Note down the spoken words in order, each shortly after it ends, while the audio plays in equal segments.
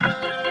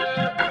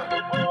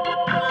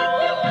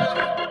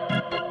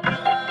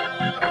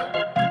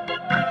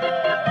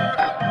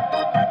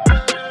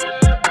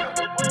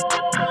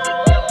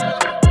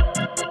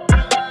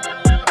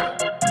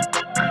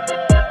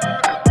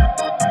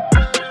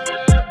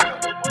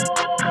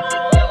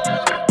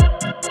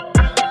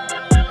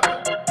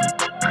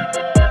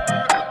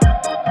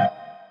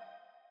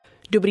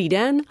Dobrý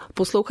den,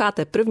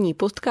 posloucháte první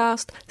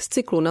podcast z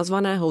cyklu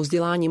nazvaného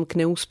Vzděláním k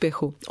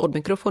neúspěchu. Od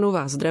mikrofonu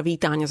vás zdraví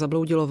Táňa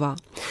Zabloudilová.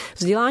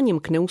 Vzděláním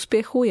k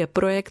neúspěchu je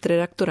projekt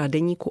redaktora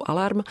deníku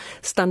Alarm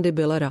Standy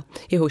Billera.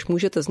 Jehož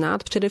můžete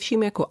znát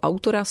především jako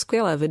autora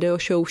skvělé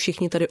videoshow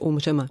Všichni tady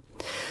umřeme.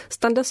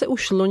 Standa se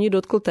už loni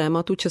dotkl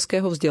tématu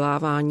českého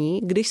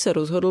vzdělávání, když se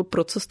rozhodl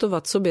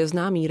procestovat sobě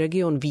známý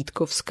region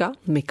Vítkovska,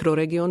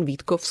 mikroregion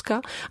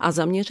Vítkovska, a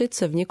zaměřit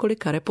se v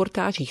několika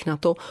reportážích na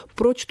to,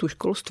 proč tu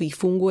školství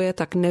funguje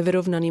tak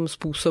nevyrovnaným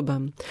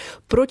způsobem.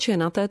 Proč je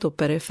na této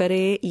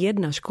periferii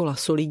jedna škola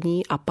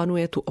solidní a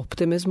panuje tu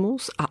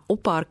optimismus a o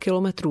pár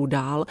kilometrů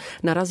dál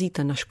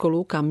narazíte na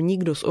školu, kam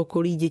nikdo z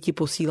okolí děti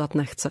posílat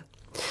nechce.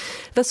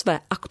 Ve své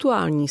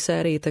aktuální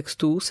sérii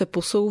textů se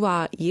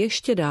posouvá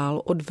ještě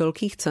dál od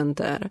velkých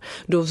center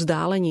do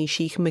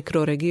vzdálenějších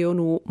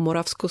mikroregionů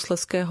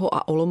Moravskoslezského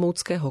a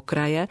Olomouckého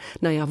kraje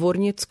na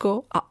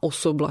Javornicko a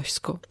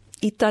Osoblažsko.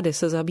 I tady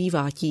se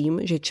zabývá tím,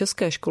 že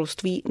české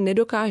školství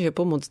nedokáže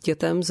pomoct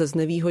dětem ze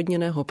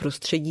znevýhodněného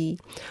prostředí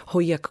ho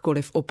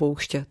jakkoliv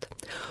opouštět.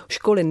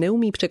 Školy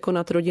neumí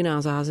překonat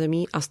rodinná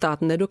zázemí a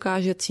stát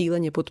nedokáže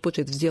cíleně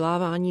podpořit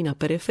vzdělávání na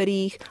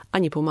periferiích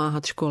ani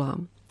pomáhat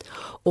školám.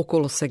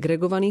 Okolo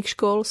segregovaných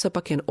škol se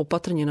pak jen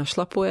opatrně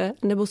našlapuje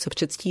nebo se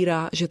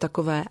předstírá, že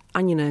takové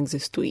ani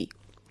neexistují.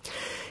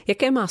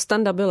 Jaké má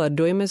Standa Biller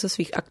dojmy ze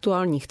svých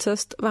aktuálních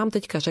cest, vám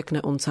teďka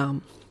řekne on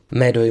sám.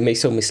 Mé dojmy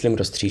jsou, myslím,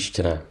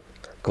 roztříštěné.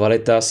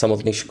 Kvalita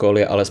samotných škol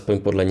je alespoň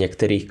podle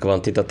některých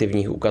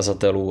kvantitativních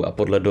ukazatelů a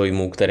podle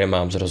dojmů, které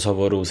mám z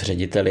rozhovorů s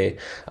řediteli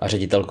a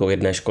ředitelkou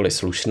jedné školy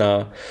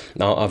slušná,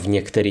 no a v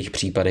některých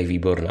případech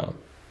výborná.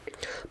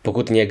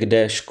 Pokud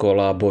někde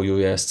škola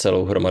bojuje s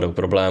celou hromadou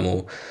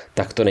problémů,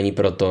 tak to není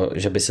proto,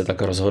 že by se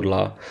tak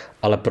rozhodla,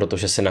 ale proto,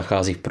 že se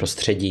nachází v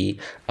prostředí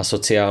a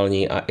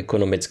sociální a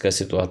ekonomické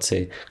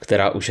situaci,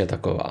 která už je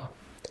taková.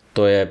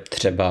 To je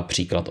třeba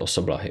příklad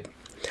Osoblahy.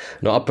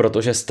 No a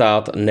protože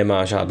stát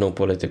nemá žádnou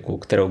politiku,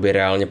 kterou by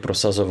reálně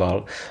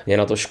prosazoval, je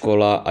na to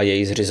škola a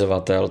její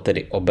zřizovatel,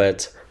 tedy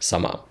obec,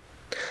 sama.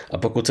 A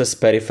pokud se s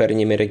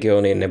periferními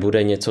regiony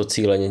nebude něco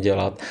cíleně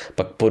dělat,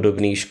 pak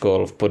podobných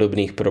škol v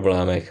podobných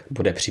problémech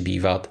bude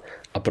přibývat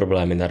a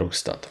problémy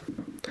narůstat.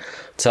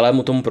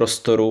 Celému tomu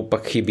prostoru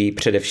pak chybí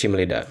především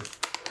lidé.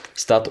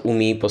 Stát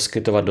umí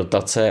poskytovat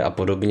dotace a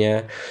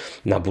podobně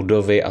na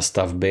budovy a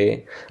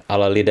stavby,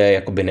 ale lidé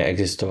jakoby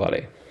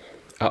neexistovali.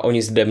 A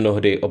oni zde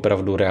mnohdy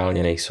opravdu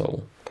reálně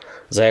nejsou.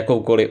 Za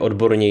jakoukoliv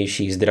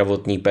odbornější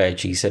zdravotní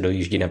péčí se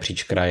dojíždí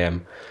napříč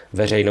krajem.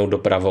 Veřejnou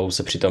dopravou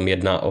se přitom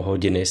jedná o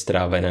hodiny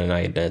strávené na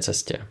jedné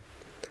cestě.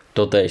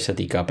 Totéž se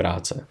týká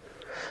práce.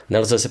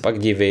 Nelze se pak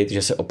divit,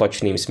 že se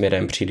opačným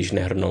směrem příliš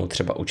nehrnou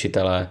třeba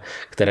učitelé,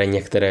 které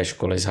některé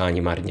školy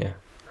zhání marně.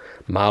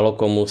 Málo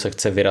komu se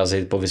chce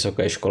vyrazit po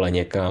vysoké škole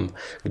někam,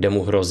 kde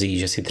mu hrozí,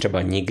 že si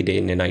třeba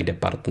nikdy nenajde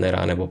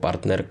partnera nebo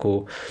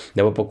partnerku,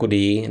 nebo pokud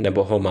jí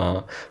nebo ho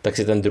má, tak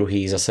si ten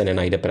druhý zase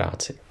nenajde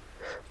práci.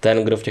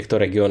 Ten, kdo v těchto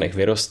regionech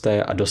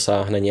vyroste a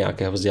dosáhne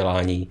nějakého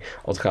vzdělání,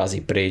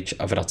 odchází pryč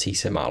a vrací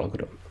se málo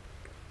kdo.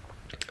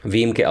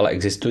 Výjimky ale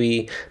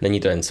existují, není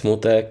to jen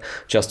smutek,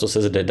 často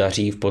se zde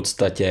daří v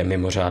podstatě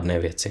mimořádné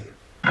věci.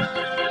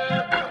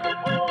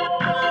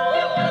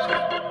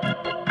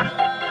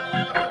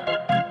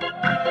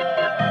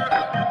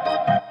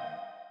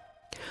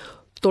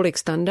 Tolik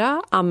Standa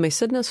a my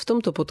se dnes v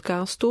tomto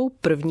podcastu,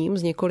 prvním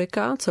z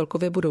několika,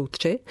 celkově budou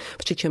 3,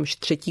 přičemž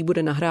třetí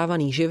bude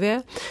nahrávaný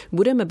živě,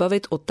 budeme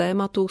bavit o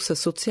tématu se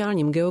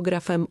sociálním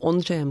geografem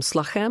Ondřejem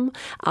Slachem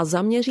a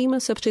zaměříme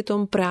se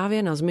přitom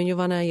právě na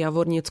zmiňované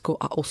Javornicko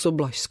a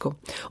Osoblažsko.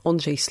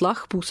 Ondřej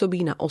Slach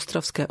působí na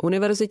Ostravské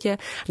univerzitě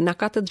na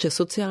katedře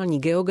sociální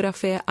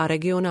geografie a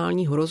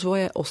regionálního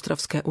rozvoje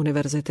Ostravské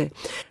univerzity.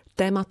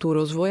 Tématu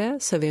rozvoje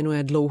se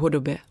věnuje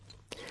dlouhodobě.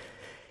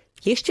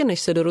 Ještě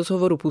než se do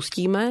rozhovoru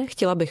pustíme,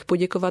 chtěla bych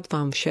poděkovat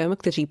vám všem,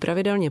 kteří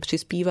pravidelně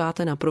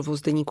přispíváte na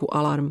provoz deníku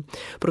Alarm.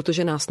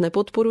 Protože nás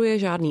nepodporuje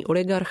žádný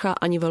oligarcha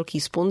ani velký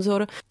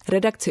sponzor,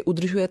 redakci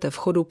udržujete v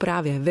chodu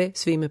právě vy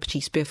svými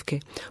příspěvky.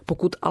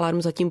 Pokud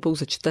Alarm zatím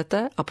pouze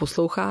čtete a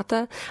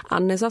posloucháte a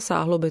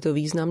nezasáhlo by to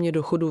významně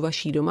do chodu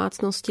vaší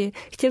domácnosti,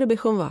 chtěli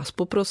bychom vás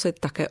poprosit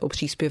také o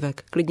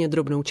příspěvek, klidně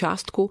drobnou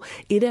částku,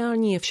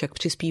 ideální je však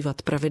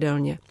přispívat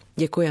pravidelně.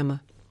 Děkujeme.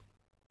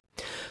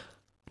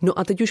 No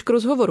a teď už k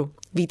rozhovoru.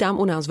 Vítám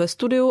u nás ve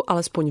studiu,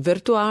 alespoň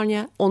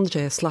virtuálně,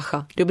 Ondřeje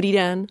Slacha. Dobrý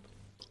den.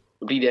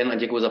 Dobrý den a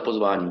děkuji za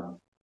pozvání.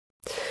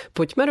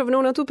 Pojďme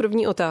rovnou na tu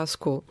první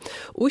otázku.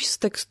 Už z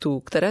textů,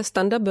 které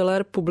Standa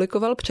Biller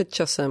publikoval před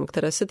časem,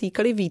 které se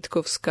týkaly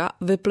Vítkovska,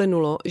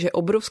 vyplynulo, že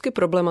obrovsky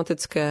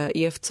problematické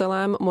je v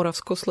celém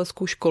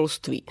Moravskoslezsku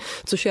školství,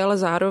 což je ale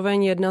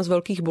zároveň jedna z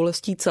velkých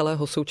bolestí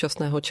celého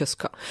současného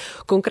Česka.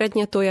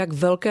 Konkrétně to, jak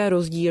velké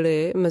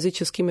rozdíly mezi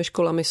českými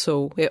školami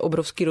jsou. Je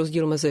obrovský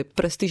rozdíl mezi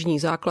prestižní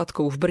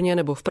základkou v Brně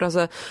nebo v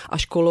Praze a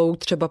školou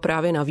třeba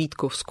právě na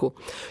Vítkovsku.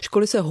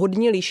 Školy se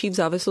hodně liší v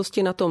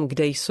závislosti na tom,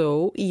 kde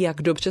jsou,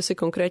 jak dobře se si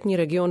konkrétní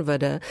region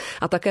vede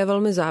a také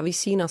velmi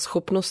závisí na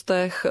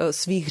schopnostech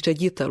svých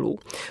ředitelů.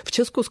 V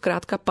Česku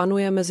zkrátka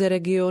panuje mezi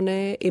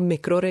regiony i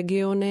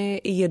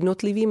mikroregiony i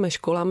jednotlivými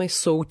školami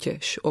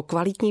soutěž o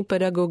kvalitní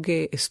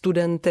pedagogy i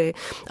studenty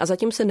a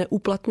zatím se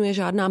neuplatňuje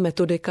žádná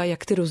metodika,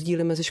 jak ty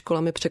rozdíly mezi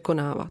školami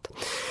překonávat.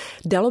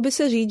 Dalo by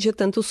se říct, že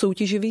tento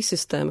soutěživý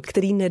systém,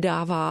 který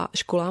nedává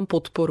školám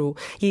podporu,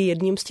 je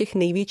jedním z těch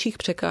největších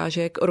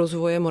překážek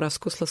rozvoje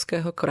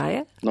Moravskoslezského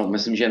kraje? No,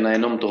 myslím, že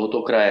nejenom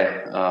tohoto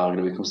kraje. A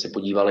kdybychom se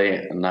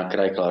podívali na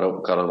kraj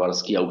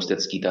Karlovarský a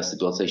Ústecký, ta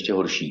situace je ještě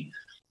horší.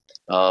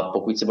 A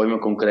pokud se bavíme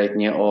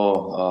konkrétně o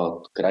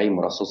kraji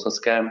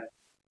Moravskoslezském,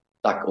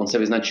 tak on se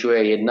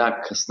vyznačuje jednak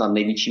snad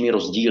největšími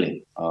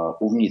rozdíly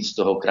uvnitř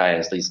toho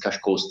kraje z hlediska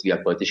školství a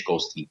kvality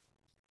školství.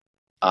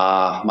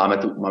 A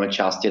máme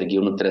části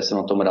regionu, které jsou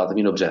na tom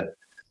relativně dobře.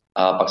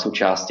 A pak jsou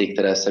části,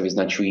 které se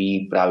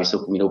vyznačují právě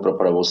vysokou mírou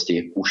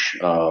propadadosti už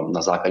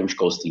na základním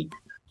školství.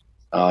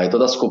 Je to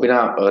ta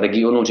skupina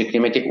regionů,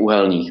 řekněme těch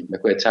uhelných,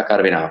 jako je třeba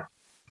Karviná,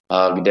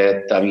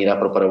 kde ta míra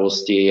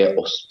propadadosti je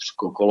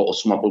okolo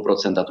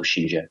 8,5%,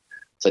 tuším, že.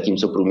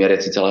 Zatímco průměr je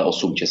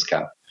 3,8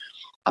 Česká.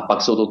 A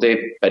pak jsou to ty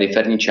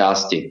periferní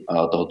části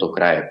tohoto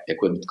kraje,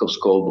 jako je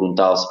Vítkovsko,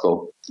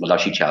 Bruntálsko a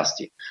další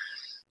části.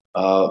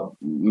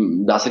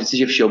 Dá se říct,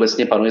 že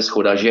všeobecně panuje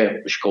shoda, že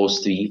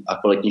školství a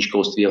kvalitní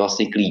školství je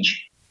vlastně klíč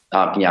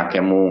k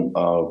nějakému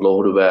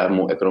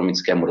dlouhodobému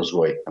ekonomickému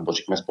rozvoji, nebo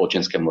řekněme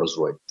společenskému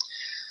rozvoji.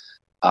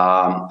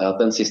 A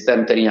ten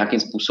systém, který nějakým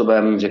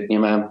způsobem,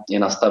 řekněme, je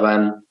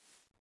nastaven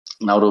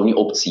na úrovni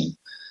obcí,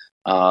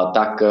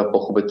 tak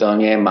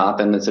pochopitelně má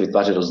tendence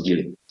vytvářet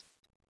rozdíly.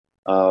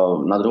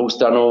 Na druhou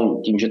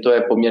stranu, tím, že to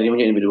je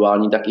poměrně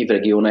individuální, tak i v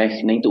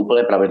regionech není to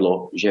úplně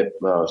pravidlo, že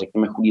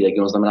řekněme chudý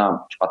region znamená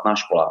špatná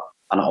škola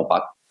a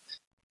naopak.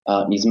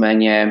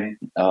 Nicméně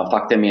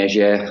faktem je,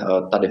 že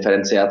ta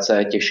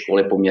diferenciace těch škol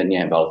je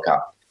poměrně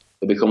velká.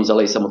 Kdybychom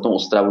vzali samotnou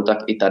Ostravu, tak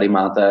i tady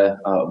máte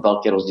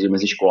velké rozdíly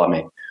mezi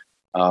školami.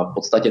 V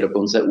podstatě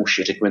dokonce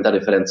už, řekněme, ta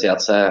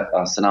diferenciace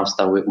se nám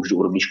vztahuje už do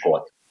úrovní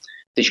školek.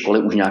 Ty školy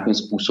už nějakým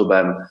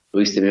způsobem do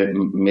jisté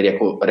míry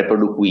jako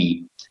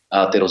reprodukují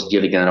ty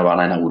rozdíly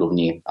generované na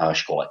úrovni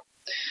školek.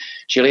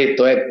 Čili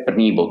to je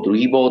první bod.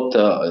 Druhý bod,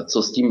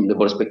 co s tím,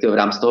 nebo respektive v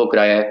rámci toho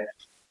kraje,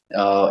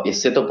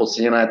 jestli je to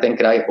podceněné, ten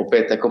kraj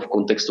opět jako v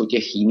kontextu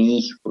těch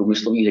jiných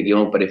průmyslových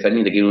regionů,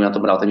 periferních regionů na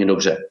tom relativně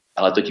dobře,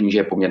 ale to tím, že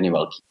je poměrně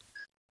velký.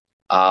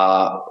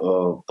 A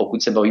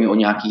pokud se bavíme o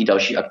nějakých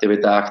dalších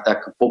aktivitách, tak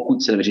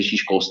pokud se nevyřeší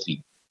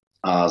školství,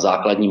 a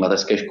základní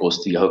mateřské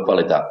školství, jeho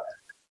kvalita,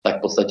 tak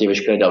v podstatě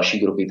veškeré další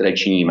kroky, které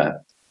činíme,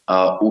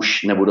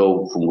 už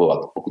nebudou fungovat.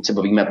 Pokud se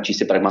bavíme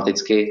čistě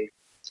pragmaticky,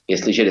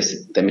 jestliže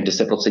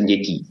 10%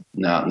 dětí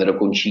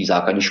nedokončí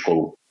základní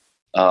školu,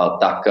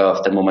 tak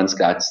v ten moment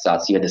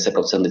ztrácíme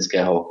 10%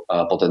 lidského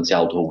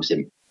potenciálu toho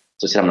území,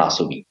 co se nám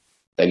násobí.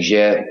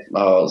 Takže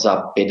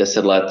za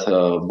 5-10 let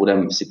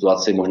budeme v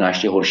situaci možná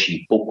ještě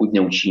horší, pokud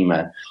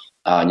neučíme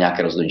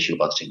nějaké rozhodnější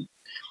opatření.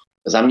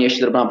 Za mě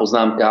ještě drobná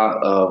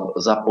poznámka,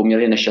 za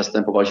poměrně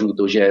nešťastné považuji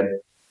to, že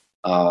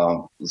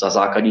za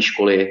základní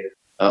školy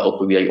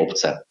odpovídají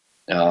obce.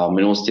 V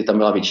minulosti tam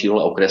byla větší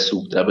role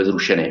okresů, které byly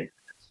zrušeny.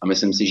 A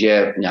myslím si,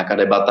 že nějaká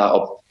debata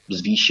o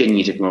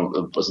zvýšení, řeknu,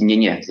 o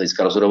změně z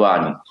hlediska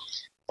rozhodování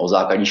o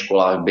základních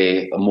školách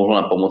by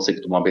mohla pomoci k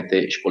tomu, aby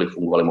ty školy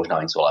fungovaly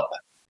možná něco lépe.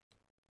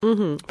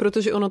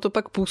 Protože ono to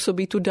pak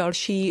působí tu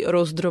další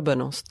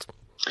rozdrobenost.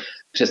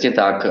 Přesně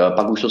tak,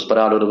 pak už to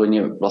spadá do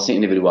roviny vlastně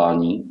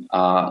individuální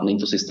a není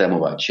to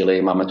systémové,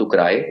 čili máme tu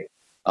kraj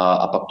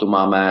a pak tu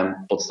máme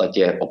v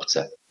podstatě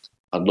obce.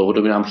 A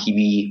dlouhodobě nám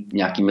chybí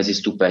nějaký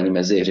mezistupeň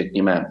mezi,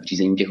 řekněme,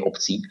 řízením těch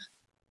obcí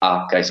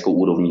a krajskou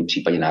úrovní,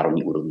 případně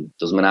národní úrovní.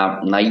 To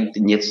znamená najít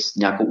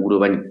nějakou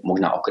úroveň,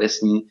 možná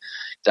okresní,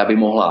 která by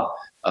mohla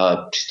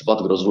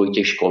přistupovat k rozvoji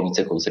těch škol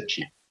více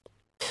koncepčně.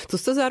 To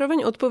jste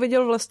zároveň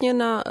odpověděl vlastně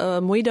na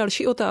moji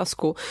další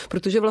otázku,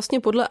 protože vlastně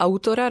podle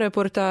autora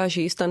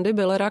reportáží Standy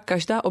Billera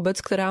každá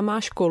obec, která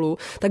má školu,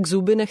 tak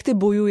zuby nehty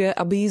bojuje,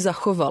 aby ji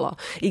zachovala.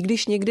 I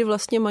když někdy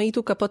vlastně mají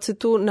tu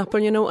kapacitu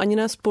naplněnou ani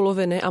ne z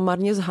poloviny a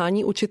marně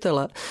zhání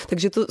učitele.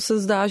 Takže to se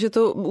zdá, že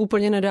to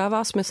úplně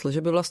nedává smysl,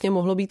 že by vlastně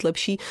mohlo být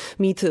lepší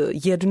mít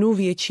jednu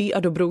větší a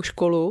dobrou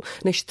školu,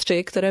 než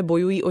 3, které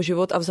bojují o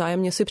život a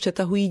vzájemně si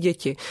přetahují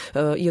děti.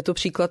 Je to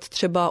příklad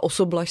třeba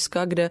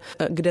Osoblažska,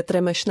 kde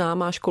Tremešná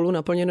má školu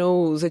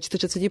naplněnou ze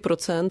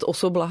 40%,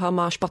 Osoblaha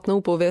má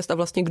špatnou pověst a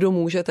vlastně kdo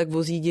může, tak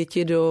vozí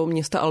děti do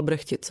města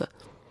Albrechtice.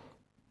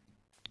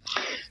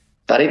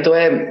 Tady to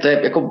je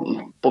jako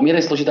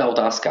poměrně složitá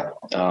otázka.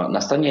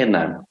 Na straně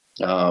jedné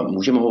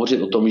můžeme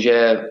hovořit o tom,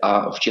 že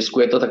a v Česku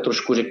je to tak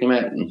trošku,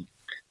 řekněme,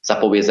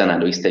 zapovězené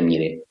do jisté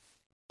míry.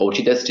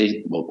 Určité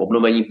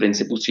obnovení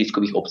principu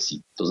střídkových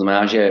obcí. To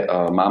znamená, že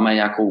máme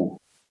nějakou,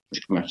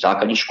 řekněme,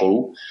 základní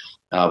školu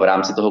v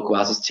rámci toho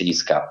kvázi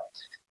střediska,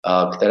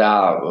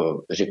 která,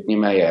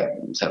 řekněme,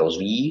 se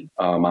rozvíjí,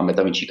 máme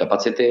tam větší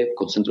kapacity,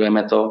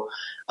 koncentrujeme to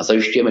a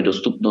zajišťujeme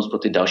dostupnost pro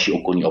ty další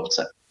okolní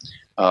obce.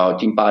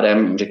 Tím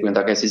pádem, řekněme,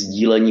 také si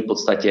sdílení v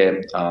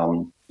podstatě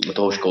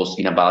toho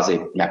školství na bázi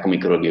nějakého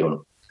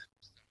mikroregionu.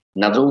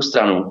 Na druhou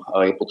stranu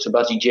je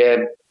potřeba říct, že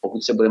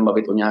pokud se budeme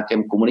bavit o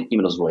nějakém komunitním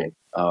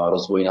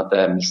rozvoji na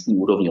té místní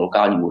úrovni,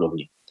 lokální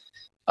úrovni,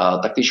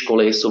 tak ty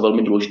školy jsou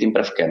velmi důležitým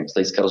prvkem z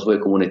hlediska rozvoje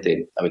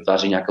komunity a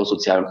vytváření nějakého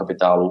sociálního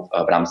kapitálu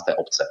v rámci té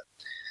obce.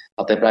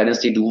 A to je právě jeden z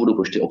těch důvodů,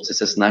 proč ty obce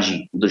se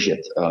snaží udržet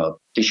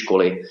ty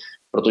školy,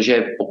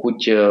 protože pokud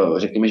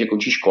řekněme, že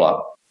končí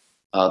škola,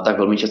 tak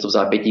velmi často v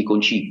zápětí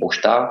končí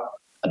pošta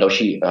a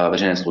další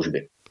veřejné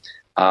služby.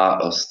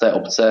 A z té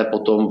obce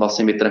potom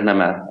vlastně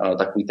vytrhneme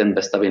takový ten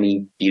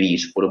vestavěný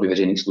pilíř v podobě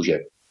veřejných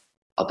služeb.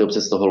 A ty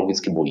obce z toho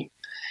logicky bojí.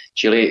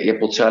 Čili je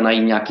potřeba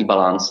najít nějaký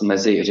balans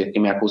mezi,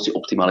 řekněme, jakousi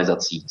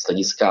optimalizací z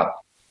hlediska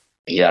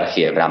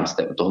hierarchie v rámci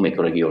toho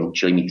mikroregionu,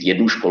 čili mít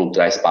jednu školu,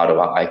 která je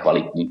spádová a je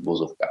kvalitní v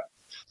vozovkách.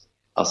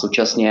 A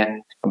současně,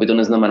 aby to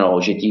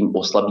neznamenalo, že tím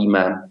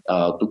oslabíme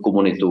tu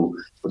komunitu,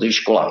 protože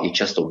škola je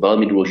často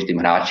velmi důležitým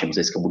hráčem z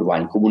hlediska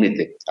budování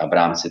komunity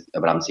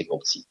v rámci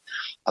obcí.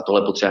 A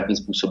tohle potřeba nějakým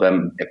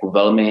způsobem jako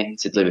velmi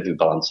citlivě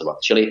vybalancovat.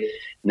 Čili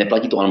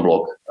neplatí to en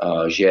bloc,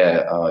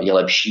 že je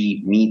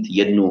lepší mít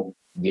jednu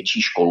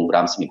větší školu v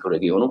rámci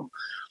mikroregionu.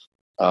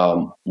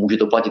 Může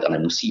to platit a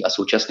nemusí a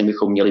současně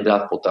bychom měli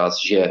brát potaz,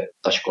 že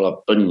ta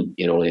škola plní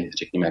i roli,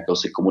 řekněme,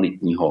 jakéhosi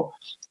komunitního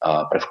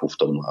prvku v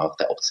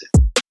té obci.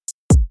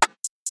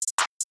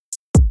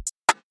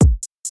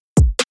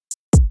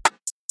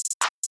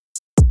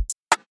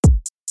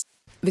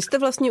 Vy jste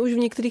vlastně už v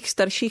některých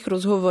starších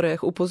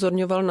rozhovorech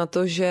upozorňoval na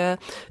to, že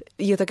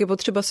je taky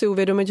potřeba si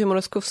uvědomit, že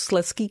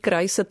Moravskoslezský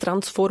kraj se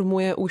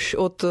transformuje už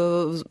od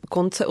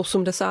konce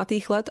 80.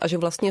 let a že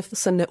vlastně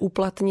se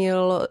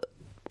neuplatnil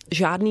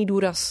žádný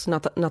důraz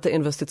na ty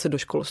investice do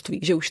školství.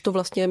 Že už to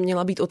vlastně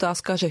měla být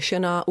otázka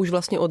řešená už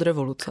vlastně od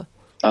revoluce.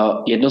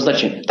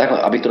 Jednoznačně. Tak,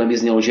 aby to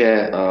nevyznělo,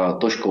 že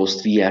to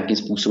školství je nějakým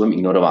způsobem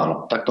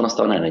ignorováno. Tak to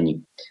nastavené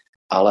není.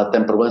 Ale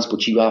ten problém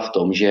spočívá v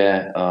tom,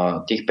 že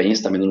těch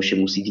peněz tam jednoduše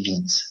musí jít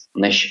víc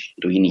než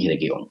do jiných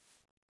regionů.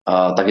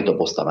 Tak je to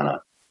postavené.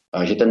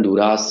 Že ten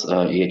důraz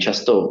je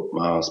často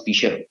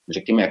spíše,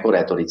 řekněme, jako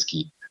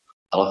rétorický,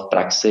 ale v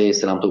praxi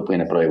se nám to úplně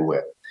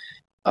neprojevuje.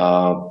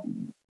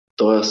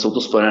 Jsou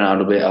to spojené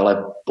nádoby,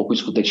 ale pokud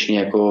skutečně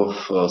jako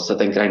se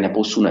ten kraj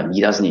neposune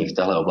výrazně v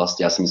téhle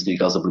oblasti, já jsem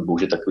říkal za blbou,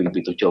 že takový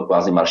by to chtěl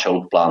kvázi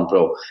Marshallův plán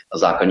pro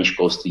základní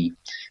školství,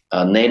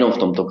 nejenom v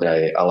tomto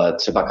kraji, ale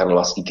třeba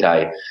Karlovarský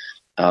kraj.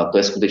 To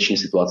je skutečně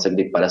situace,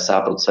 kdy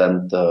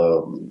 50%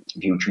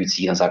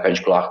 vyučujících na základních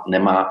školách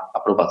nemá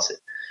aprobaci.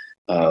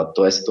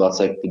 To je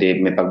situace, kdy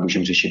my pak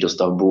můžeme řešit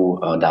dostavbu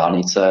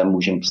dálnice,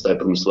 můžeme stavět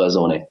průmyslové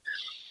zóny.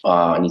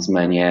 A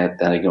nicméně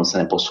ten region se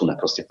neposune,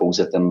 prostě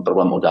pouze ten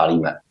problém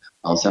oddálíme.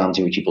 A on se nám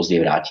dřív či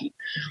později vrátí.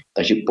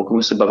 Takže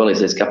pokud se bavili z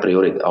hlediska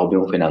priorit a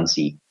objemu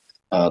financí,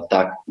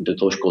 tak do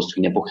toho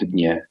školství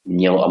nepochybně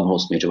mělo a mohlo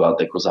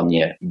směřovat jako za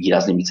mě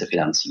výrazně více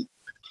financí.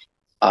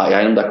 A já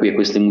jenom takový,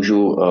 jako jestli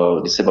můžu,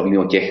 když se bavíme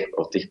o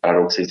těch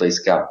paradoxech z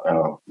hlediska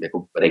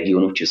jako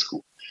regionu v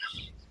Česku.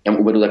 Já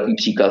uvedu takový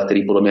příklad,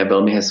 který podle mě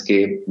velmi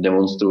hezky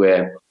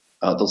demonstruje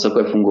to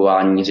celkové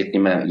fungování,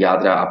 řekněme,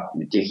 jádra a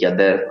těch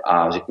jader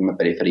a řekněme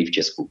periferií v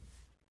Česku.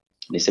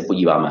 Když se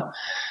podíváme,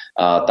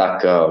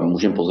 tak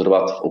můžeme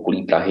pozorovat v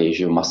okolí Prahy,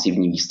 že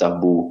masivní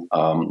výstavbu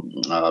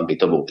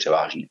bytovou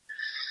převážně.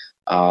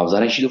 A v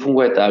zahraničí to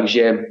funguje tak,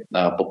 že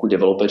pokud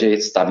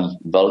developeři staví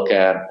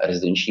velké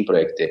rezidenční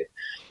projekty,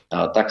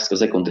 tak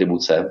skrze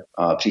kontribuce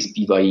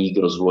přispívají k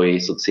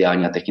rozvoji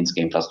sociální a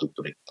technické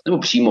infrastruktury. Nebo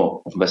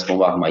přímo ve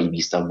smlouvách mají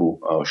výstavbu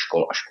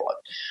škol a školek.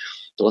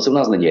 Tohle se u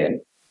nás neděje.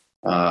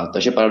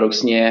 Takže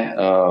paradoxně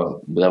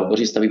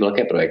developeři staví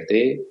velké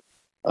projekty,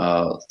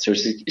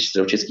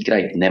 Středočeský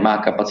kraj nemá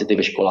kapacity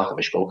ve školách a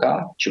ve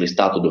školkách, čili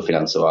stát to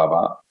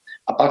dofinancovává.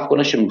 A pak v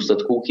konečném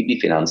důsledku chybí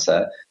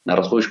finance na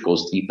rozvoj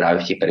školství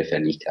právě v těch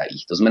periferních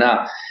krajích. To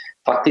znamená,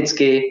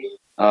 fakticky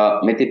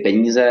my ty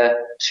peníze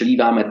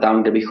přilíváme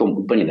tam, kde bychom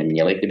úplně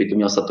neměli, kdyby to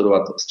měl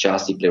saturovat z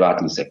části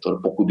privátní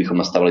sektor, pokud bychom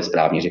nastavili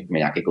správně, řekněme,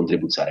 nějaké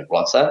kontribuce a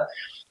regulace.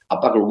 A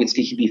pak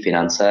logicky chybí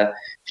finance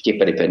v těch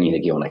periferních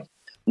regionech.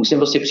 Musím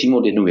prostě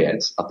přijmout jednu věc,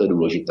 a to je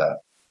důležité,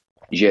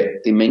 že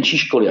ty menší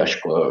školy a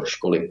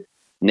školy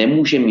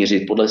nemůže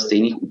měřit podle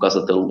stejných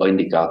ukazatelů a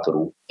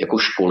indikátorů jako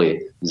školy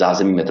v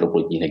zázemí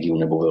metropolitních regionů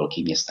nebo ve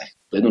velkých městech.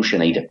 To jednoduše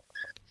nejde.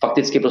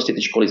 Fakticky prostě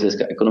ty školy z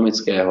hlediska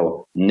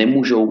ekonomického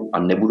nemůžou a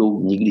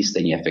nebudou nikdy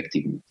stejně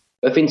efektivní.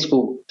 Ve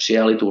Finsku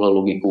přijali tuhle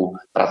logiku,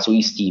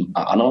 pracují s tím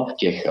a ano, v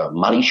těch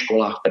malých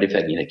školách v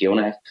periferních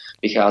regionech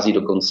vychází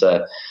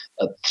dokonce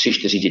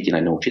 3-4 děti na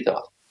jednoho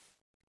učitele.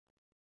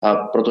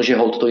 Protože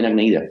holt to jinak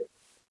nejde.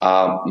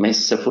 A my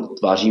se furt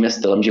tváříme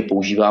stylem, že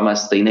používáme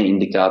stejné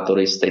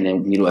indikátory, stejné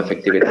míru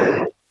efektivity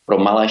pro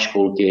malé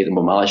školky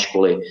nebo malé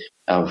školy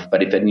v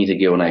periferních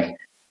regionech,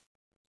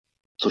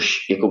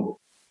 což jako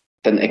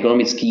ten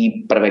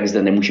ekonomický prvek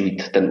zde nemůže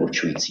být ten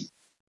určující.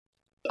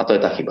 A to je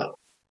ta chyba.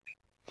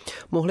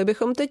 Mohli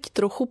bychom teď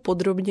trochu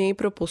podrobněji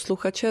pro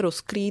posluchače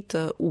rozkrýt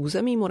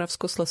území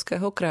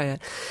Moravskoslezského kraje.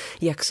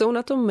 Jak jsou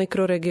na tom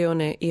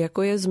mikroregiony,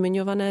 jako je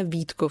zmiňované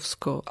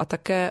Vítkovsko a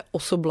také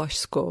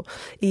Osoblažsko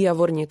i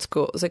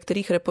Javornicko, ze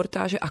kterých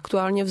reportáže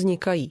aktuálně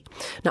vznikají?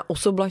 Na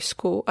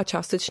Osoblažsku a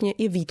částečně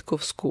i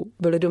Vítkovsku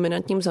byly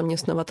dominantním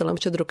zaměstnavatelem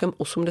před rokem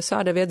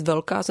 89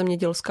 velká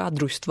zemědělská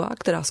družstva,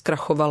 která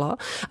zkrachovala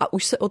a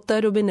už se od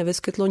té doby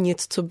nevyskytlo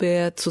nic, co by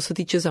je, co se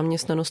týče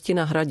zaměstnanosti,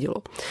 nahradilo.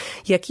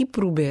 Jaký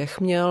průběh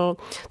měl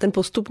ten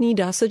postupný,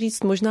 dá se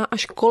říct, možná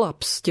až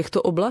kolaps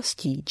těchto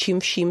oblastí, čím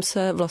vším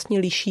se vlastně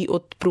liší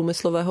od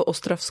průmyslového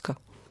Ostravska?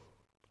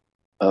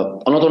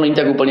 Ono to není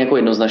tak úplně jako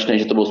jednoznačné,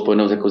 že to bylo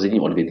spojeno jako s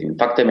jedním odvětvím.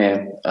 Faktem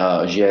je,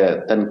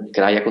 že ten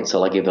kraj jako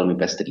celek je velmi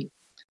pestrý.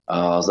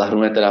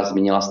 Zahrnuje teda,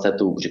 zmínila jste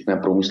tu,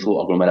 řekněme,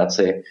 průmyslovou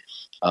aglomeraci,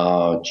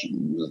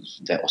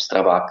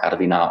 Ostrava,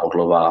 Karviná,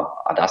 Orlová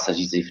a dá se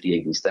říct i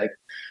Frýdek Místek.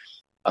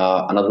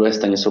 A na druhé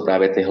straně jsou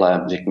právě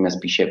tyhle, řekněme,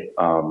 spíše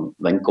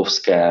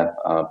venkovské,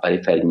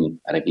 periferní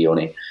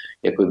regiony,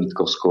 jako je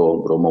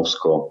Vítkovsko,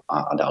 Romovsko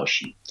a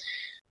další.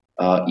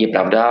 Je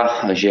pravda,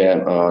 že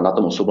na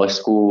tom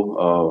Osoblažsku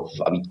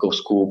a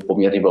Vítkovsku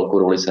poměrně velkou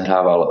roli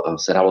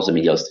sehrálo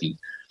zemědělství,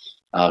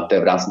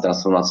 které v rámci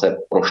transformace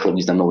prošlo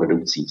významnou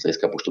redukcí z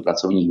hlediska počtu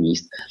pracovních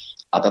míst.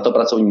 A tato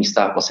pracovní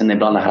místa vlastně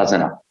nebyla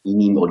nahrazena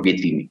jinými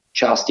odvětvími.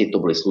 Části to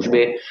byly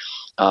služby,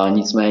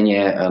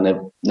 nicméně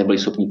nebyli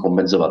schopni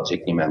kompenzovat,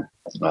 řekněme,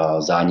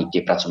 zánik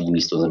těch pracovních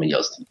míst v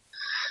zemědělství.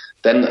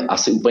 Ten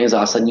asi úplně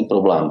zásadní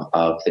problém,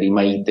 který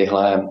mají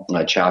tyhle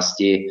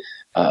části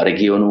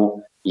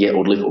regionu, je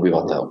odliv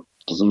obyvatel.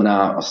 To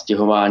znamená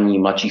stěhování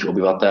mladších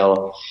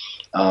obyvatel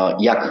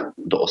jak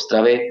do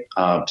Ostravy,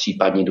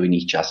 případně do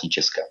jiných částí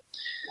Česka.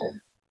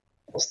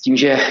 S tím,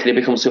 že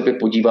kdybychom se opět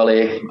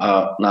podívali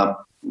na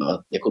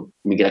jako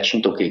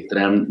migrační toky,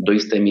 které nám do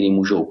jisté míry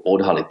můžou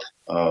podhalit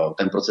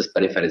ten proces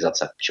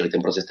periferizace, čili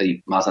ten proces, který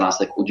má za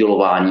následek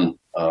udělování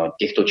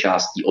těchto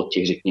částí od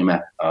těch, řekněme,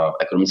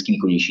 ekonomicky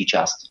výkonnějších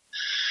částí,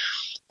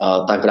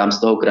 tak v rámci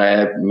toho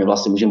kraje my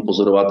vlastně můžeme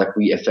pozorovat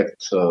takový efekt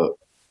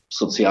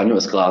sociálního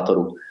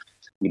eskalátoru,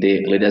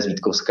 kdy lidé z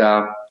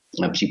Vítkovska,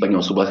 případně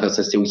Osoblažska,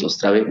 se stěhují z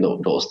Ostravy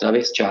do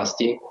Ostravy z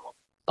části,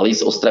 ale i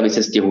z Ostravy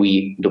se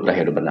stěhují do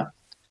Prahy a do Brna.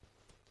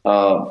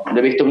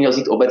 Kdybych to měl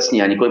vzít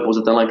obecně a nikoli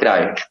pouze tenhle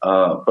kraj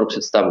pro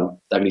představu,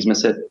 tak když jsme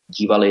se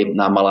dívali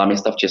na malá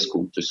města v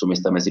Česku, což jsou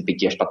města mezi 5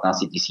 až 15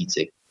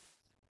 tisíci,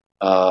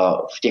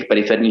 v těch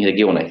periferních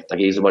regionech, tak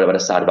je jich zhruba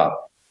 92.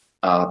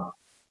 A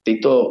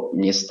tyto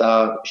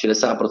města,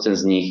 60%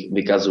 z nich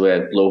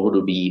vykazuje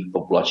dlouhodobý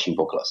populační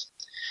pokles,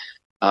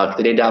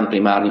 který je dán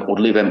primárně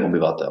odlivem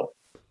obyvatel.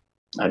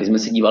 A když jsme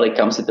se dívali,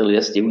 kam se ty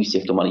lidé stěhují z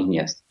těchto malých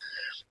měst,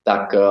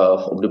 tak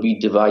v období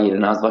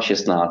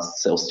 2011-2016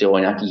 se odstěhovalo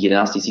nějakých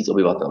 11 000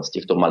 obyvatel z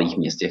těchto malých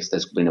měst, z té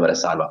skupiny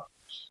 92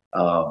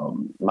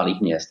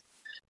 malých měst.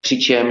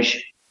 Přičemž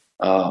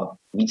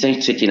více než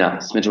třetina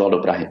směřovala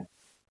do Prahy.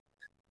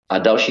 A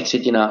další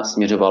třetina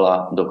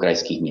směřovala do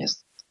krajských měst.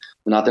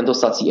 Na tento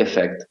sací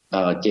efekt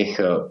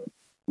těch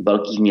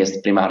velkých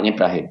měst, primárně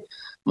Prahy,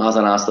 má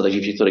za následek, že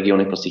v těchto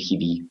regionech prostě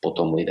chybí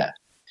potom lidé.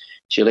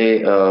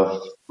 Čili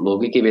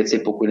logiky věci,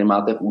 pokud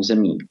nemáte v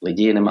území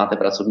lidi, nemáte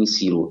pracovní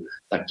sílu,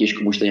 tak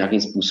těžko můžete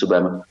nějakým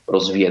způsobem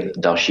rozvíjet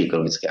další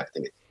ekonomické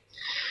aktivity.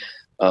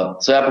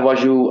 Co já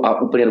považuji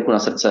a úplně ruku na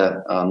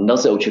srdce,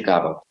 nelze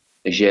očekávat,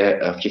 že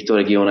v těchto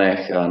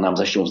regionech nám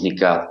začnou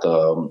vznikat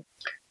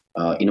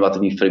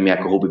inovativní firmy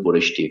jako houby po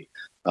dešti.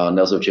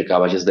 Nelze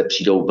očekávat, že zde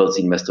přijdou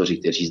velcí investoři,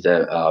 kteří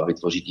zde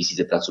vytvoří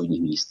tisíce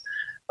pracovních míst.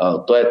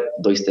 To je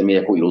do jisté míry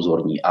jako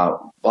iluzorní a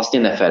vlastně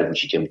nefér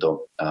vůči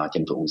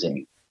těmto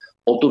územím.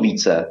 O to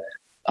více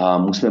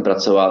musíme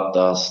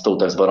pracovat s tou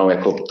takzvanou,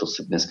 jako to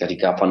se dneska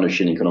říká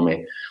foundation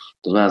economy,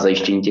 to znamená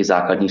zajištění těch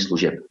základních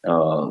služeb,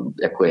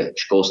 jako je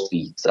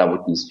školství,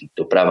 zdravotnictví,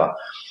 doprava.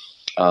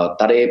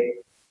 Tady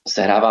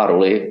sehrává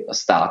roli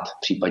stát,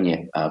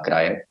 případně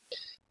kraje.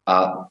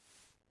 A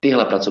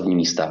tyhle pracovní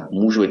místa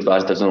můžou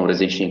vytvářet takzvanou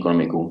rezidenční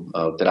ekonomiku,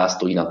 která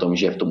stojí na tom,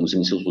 že v tom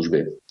území jsou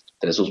služby,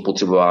 které jsou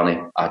spotřebovány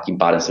a tím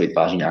pádem se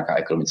vytváří nějaká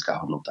ekonomická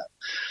hodnota.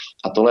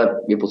 A tohle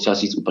je potřeba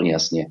říct úplně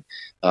jasně.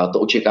 To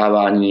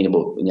očekávání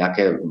nebo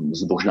nějaké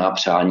zbožná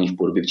přání v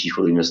podobě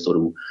příchodu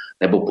investorů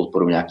nebo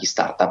podporu nějakých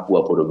startupů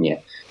a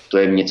podobně, to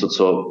je něco,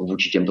 co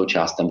vůči těmto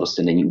částem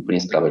prostě není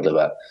úplně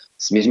spravedlivé.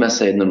 Směřme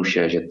se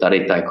jednoduše, že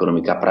tady ta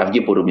ekonomika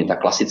pravděpodobně, ta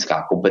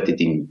klasická,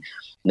 kompetitivní,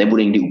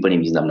 nebude nikdy úplně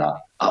významná.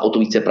 A o to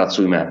více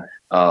pracujeme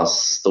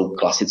s tou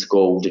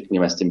klasickou,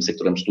 řekněme, s tím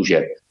sektorem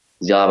služeb,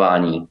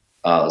 vzdělávání,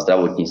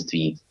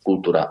 zdravotnictví,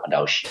 kultura a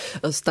další.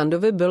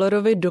 Standovi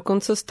Billerovi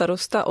dokonce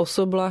starosta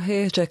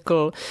Osoblahy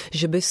řekl,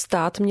 že by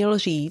stát měl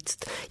říct,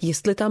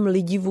 jestli tam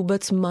lidi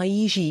vůbec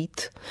mají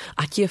žít,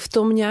 ať je v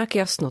tom nějak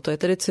jasno. To je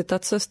tedy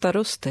citace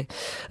starosty.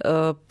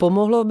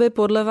 Pomohlo by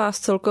podle vás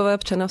celkové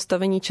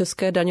přenastavení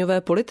české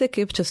daňové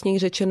politiky? Přesněji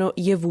řečeno,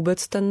 je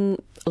vůbec ten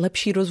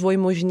lepší rozvoj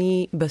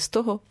možný bez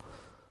toho?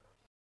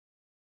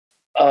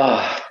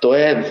 To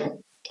je,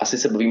 asi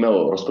se bavíme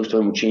o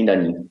rozpočtovém určení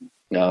daní.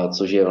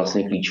 což je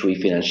vlastně klíčový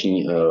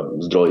finanční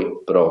zdroj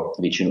pro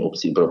většinu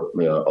obcí, pro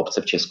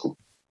obce v Česku.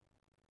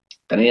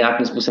 Ten je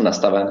nějakým způsobem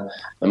nastaven.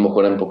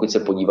 Mimochodem, pokud se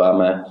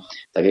podíváme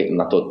tak je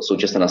na to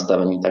současné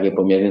nastavení, tak je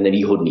poměrně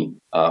nevýhodný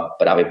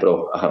právě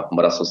pro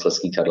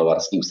Moravskoslezský,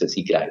 Karlovarský,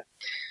 Ústecký kraj.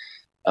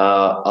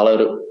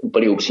 Ale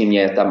úplně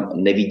upřímně tam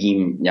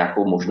nevidím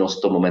nějakou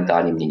možnost to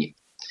momentálně měnit.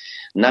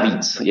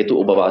 Navíc je tu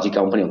obava,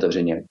 říkám úplně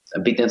otevřeně,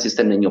 byť ten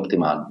systém není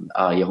optimální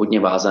a je hodně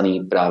vázaný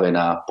právě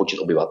na počet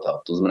obyvatel.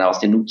 To znamená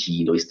vlastně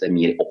nutí do jisté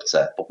míry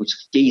obce, pokud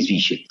chtějí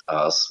zvýšit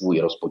svůj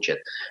rozpočet,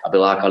 aby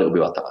lákali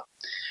obyvatele.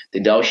 Ty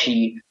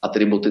další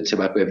atributy,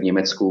 třeba jako je v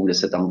Německu, kde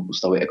se tam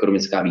ustavuje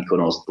ekonomická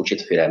výkonnost,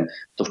 počet firem,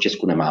 to v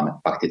Česku nemáme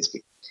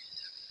fakticky.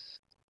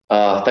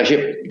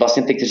 Takže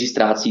vlastně ty, kteří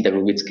ztrácí, tak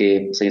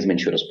logicky se jim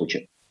zmenšuje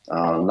rozpočet.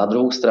 Na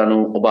druhou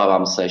stranu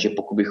obávám se, že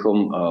pokud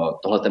bychom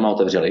tohle téma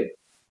otevřeli,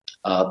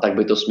 tak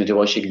by to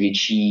směřovalo ještě k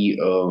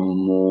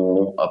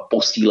většímu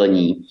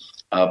posílení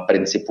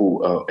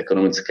principu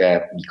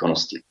ekonomické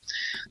výkonnosti.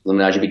 To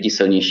znamená, že by ti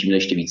silnější měli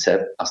ještě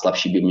více a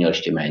slabší by měli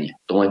ještě méně.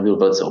 Tomu byl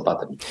velice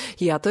opatrný.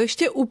 Já to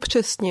ještě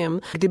upřesním,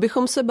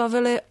 kdybychom se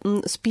bavili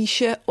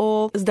spíše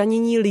o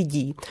zdanění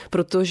lidí,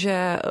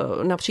 protože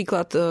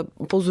například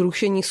po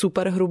zrušení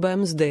superhrubé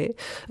mzdy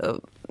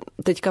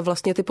teďka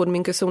vlastně ty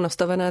podmínky jsou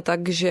nastavené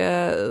tak,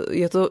 že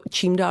je to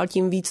čím dál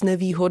tím víc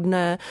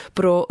nevýhodné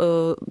pro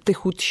ty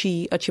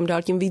chudší a čím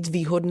dál tím víc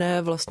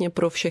výhodné vlastně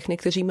pro všechny,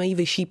 kteří mají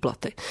vyšší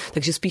platy.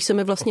 Takže spíš se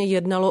mi vlastně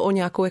jednalo o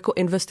nějakou jako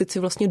investici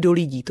vlastně do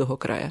lidí toho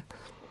kraje.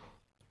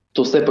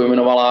 To jste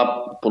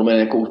pojmenovala podle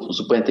mě jako z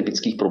úplně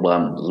typických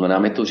problémů. To znamená,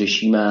 my to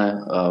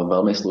řešíme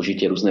velmi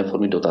složitě různé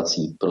formy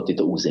dotací pro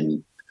tyto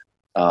území.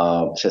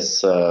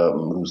 Přes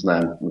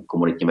různé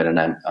komunitně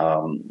vedené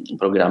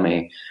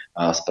programy,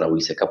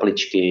 spravují se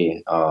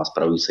kapličky,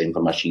 spravují se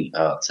informační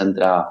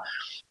centra,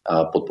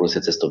 podporuje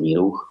se cestovní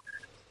ruch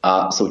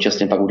a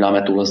současně pak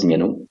uděláme tuhle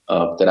změnu,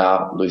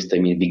 která do jisté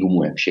míry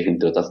vygumuje všechny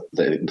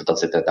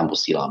dotace, které tam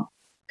posílám.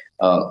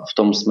 V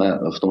tom jsme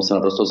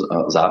naprosto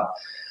za.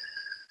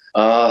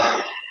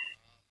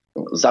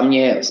 Za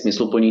mě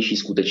smysluplnější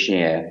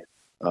skutečně je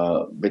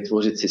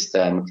vytvořit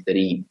systém,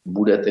 který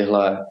bude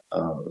tyhle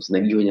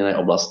znevýhodněné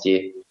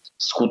oblasti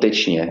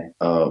skutečně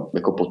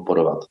jako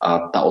podporovat. A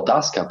ta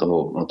otázka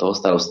toho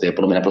starosty je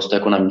podle mě naprosto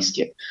jako na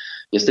místě.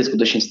 Jestli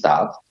skutečně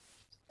stát,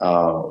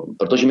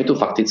 protože mi tu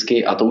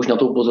fakticky, a to už na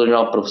to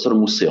upozorňoval profesor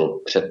Musil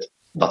před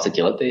 20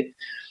 lety,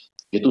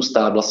 že tu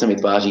stát vlastně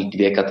vytváří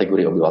 2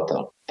 kategorie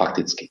obyvatel,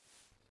 fakticky.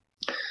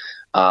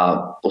 A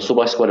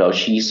Posobašsko a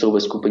další jsou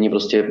ve skupině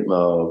prostě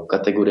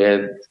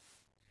kategorie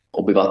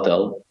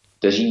obyvatel,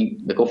 kteří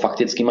jako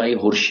fakticky mají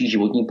horší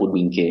životní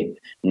podmínky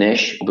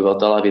než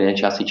obyvatelé v jiné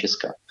části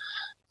Česka.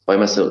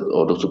 Bavíme se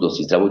o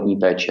dostupnosti zdravotní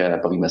péče,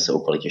 bavíme se o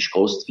kvalitě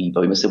školství,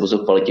 bavíme se o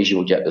kvalitě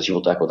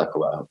života jako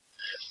takového.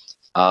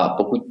 A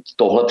pokud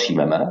tohle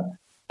přijmeme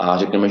a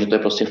řekneme, že to je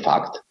prostě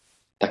fakt,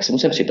 tak se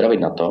musíme připravit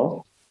na to,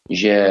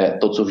 že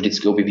to, co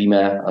vždycky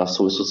objevíme v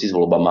souvislosti s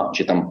volbama,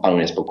 že tam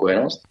panuje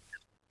nespokojenost,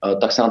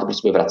 tak se na to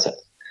prostě bude vracet.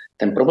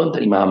 Ten problém,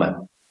 který máme,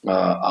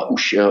 a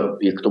už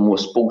je k tomu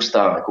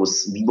spousta jako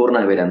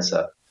výborné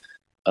evidence,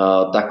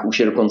 tak už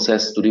je dokonce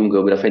studium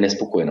geografie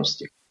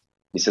nespokojenosti.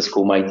 Kdy se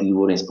zkoumají ty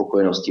důvody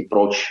nespokojenosti,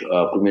 proč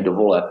průměr do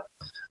voleb.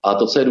 A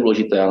to, co je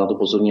důležité, a na to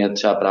pozorně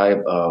třeba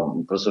právě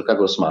profesorka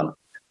Grossman,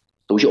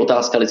 to už je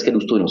otázka lidské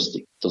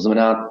důstojnosti. To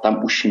znamená,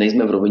 tam už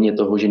nejsme v rovině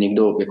toho, že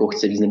někdo jako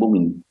chce víc nebo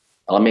méně.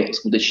 Ale my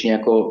skutečně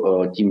jako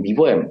tím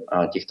vývojem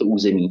těchto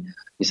území,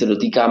 my se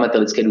dotýkáme té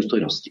lidské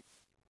důstojnosti.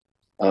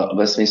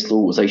 Ve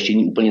smyslu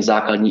zajištění úplně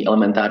základní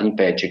elementární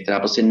péče, která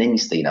prostě není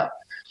stejná.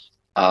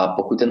 A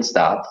pokud ten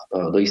stát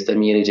do jisté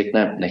míry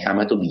řekne,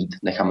 necháme to být,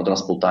 necháme to na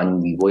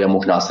spontánní vývoj a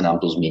možná se nám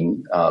to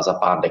změní za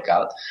pár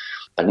dekád,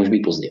 tak může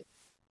být pozdě.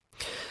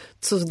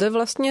 Co zde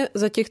vlastně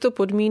za těchto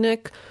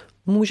podmínek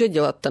může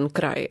dělat ten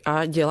kraj?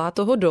 A dělá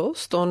toho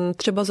dost? On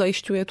třeba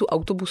zajišťuje tu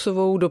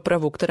autobusovou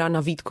dopravu, která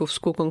na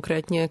Vítkovsku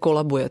konkrétně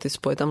kolabuje. Ty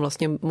spoje tam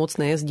vlastně moc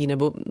nejezdí,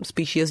 nebo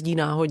spíš jezdí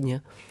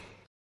náhodně.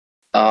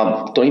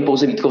 A to není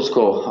pouze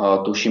Vítkovsko.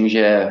 Tuším,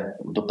 že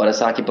do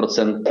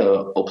 50%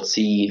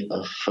 obcí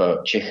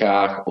v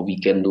Čechách o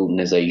víkendu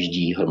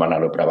nezajíždí hromadná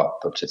doprava,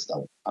 pro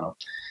představu. Ano.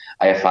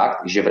 A je fakt,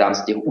 že v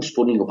rámci těch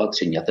úsporných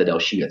opatření, a to je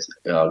další věc,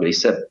 když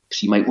se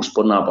přijímají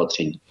úsporná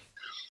opatření,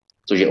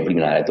 což je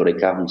oblíbená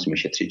retorika, musíme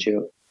šetřit, že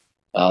jo?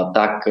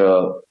 Tak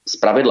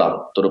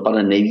zpravidla to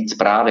dopadne nejvíc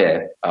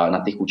právě na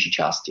ty chudší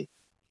části.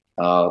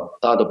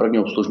 Ta dopravní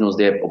obslužnost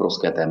je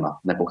obrovské téma,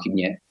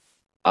 nepochybně.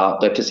 A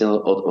to je přesně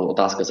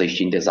otázka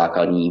zajištění těch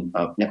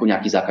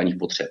nějakých základních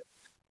potřeb.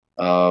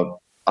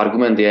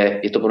 Argument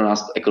je to pro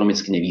nás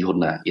ekonomicky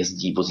nevýhodné.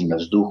 Vozíme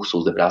vzduch,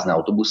 jsou zde prázdné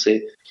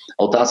autobusy.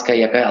 A otázka je,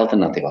 jaká je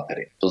alternativa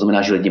tedy. To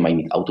znamená, že lidi mají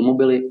mít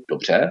automobily,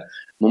 dobře.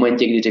 V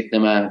momentě, kdy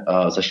řekneme,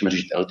 začneme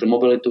řešit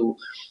elektromobilitu,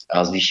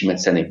 zvýšíme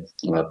ceny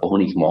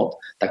pohonných hmot,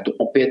 tak to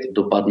opět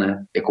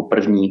dopadne jako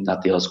první na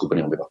tyhle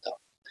skupiny obyvatel.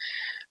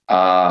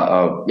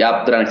 A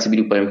já teda nechci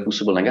být úplně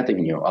působil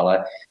negativního,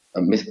 ale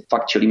my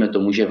fakt čelíme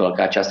tomu, že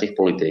velká část těch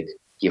politik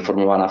je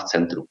formována v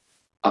centru.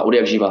 A od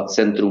jak živa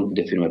centrum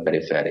definuje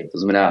periférii. To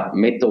znamená,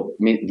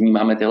 my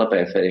vnímáme tyhle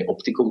periférie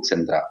optikou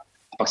centra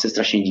a pak se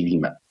strašně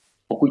divíme.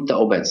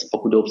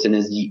 Pokud do obce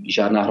nejezdí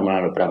žádná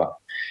hromadná doprava,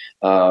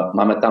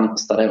 máme tam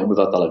staré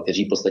obyvatele,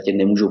 kteří v podstatě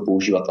nemůžou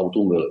používat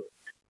automobily,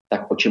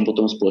 tak o čem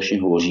potom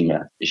společně hovoříme,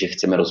 že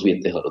chceme rozvíjet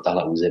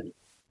tahle území.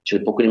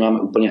 Čili pokud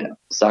máme úplně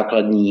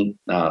základní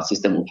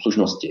systém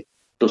obslužnosti,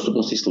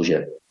 dostupnosti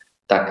služeb,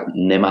 tak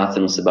nemá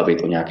cenu se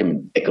bavit o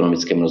nějakém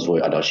ekonomickém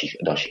rozvoji a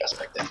dalších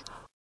aspektech.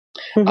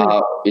 A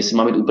jestli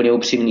mám být úplně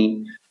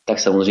upřímný, tak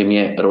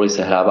samozřejmě roli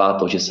sehrává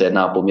to, že se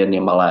jedná o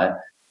poměrně malé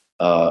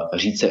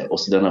řídce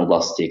osídlené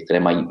oblasti, které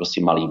mají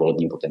prostě malý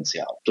volební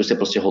potenciál. To se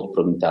prostě hod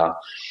promítá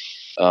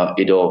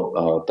i do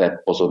té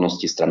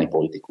pozornosti strany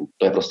politiků.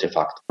 To je prostě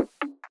fakt.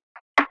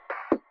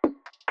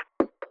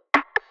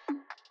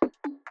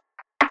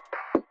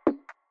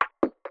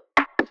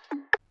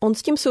 On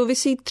s tím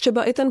souvisí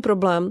třeba i ten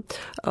problém,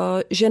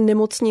 že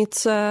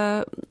nemocnice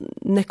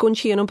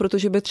nekončí jenom proto,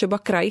 že by třeba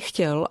kraj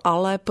chtěl,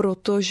 ale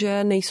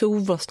protože nejsou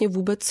vlastně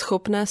vůbec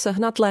schopné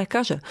sehnat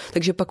lékaře.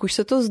 Takže pak už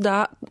se to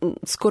zdá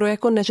skoro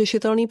jako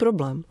neřešitelný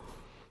problém.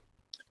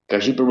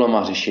 Každý problém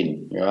má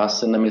řešení. Já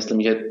si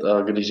nemyslím, že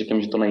když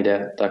řeknu, že to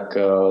nejde, tak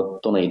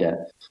to nejde.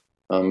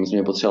 Myslím,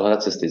 že potřeba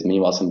hledat cesty.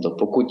 Zmiňoval jsem to.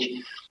 Pokud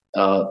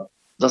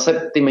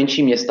zase ty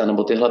menší města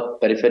nebo tyhle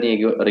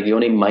periferní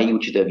regiony mají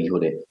určité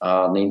výhody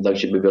a není tak,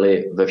 že by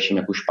byly ve všem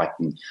jako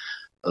špatní.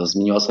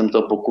 Zmiňoval jsem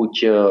to, pokud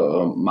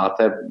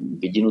máte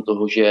vidinu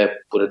toho, že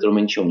půjdete do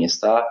menšího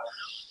města,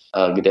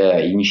 kde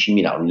je nižší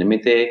míra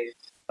limity,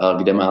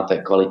 kde máte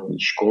kvalitní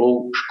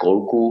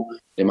školku,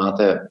 kde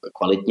máte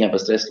kvalitní a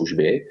pestré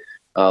služby,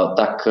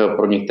 tak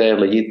pro některé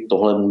lidi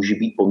tohle může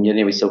být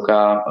poměrně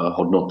vysoká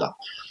hodnota.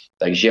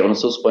 Takže ono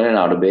jsou spojené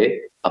nádoby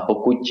a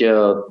pokud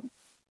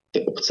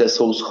ty obce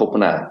jsou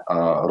schopné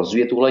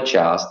rozvíjet tuhle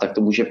část, tak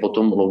to může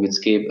potom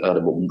logicky,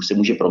 nebo se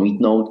může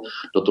promítnout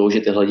do toho,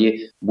 že tyhle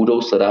lidi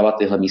budou sledávat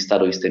tyhle místa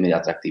do jisté míry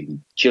atraktivní.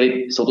 Čili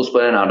jsou to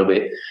spojené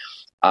nádoby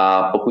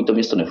a pokud to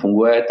město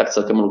nefunguje, tak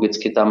celkem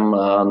logicky tam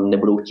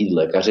nebudou chtít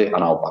lékaři a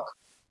naopak.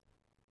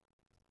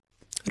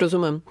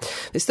 Rozumím.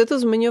 Vy jste to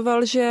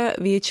zmiňoval, že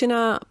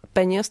většina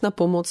peněz na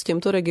pomoc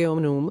těmto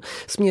regionům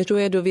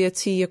směřuje do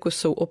věcí, jako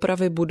jsou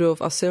opravy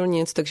budov a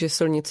silnic, takže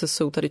silnice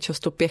jsou tady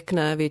často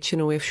pěkné,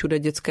 většinou je všude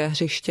dětské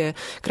hřiště,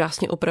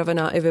 krásně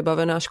opravená i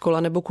vybavená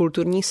škola nebo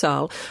kulturní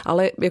sál,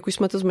 ale jak už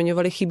jsme to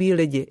zmiňovali, chybí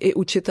lidi, i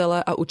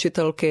učitelé a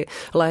učitelky,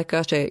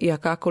 lékaři,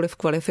 jakákoliv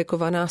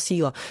kvalifikovaná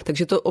síla.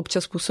 Takže to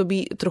občas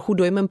působí trochu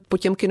dojmem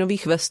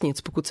potěmkinových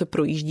vesnic, pokud se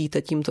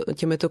projíždíte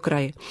těmito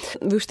kraji.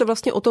 Vy už jste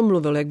vlastně o tom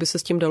mluvil, jak by se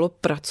s tím dalo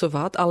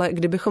pracovat, ale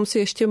kdybychom si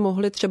ještě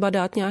mohli třeba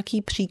dát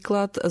nějaký příklad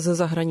ze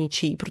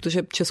zahraničí,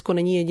 protože Česko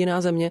není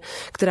jediná země,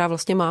 která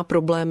vlastně má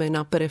problémy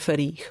na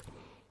periferiích.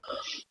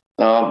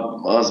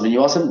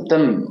 Zmiňoval jsem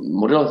ten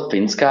model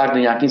Finska,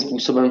 kde nějakým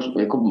způsobem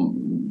jako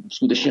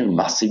skutečně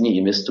masivně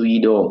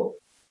investují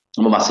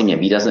masivně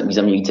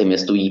významně více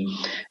investují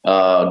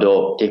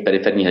do těch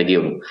periferních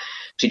regionů.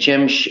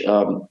 Přičemž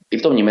i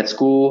v tom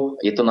Německu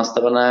je to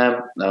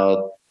nastavené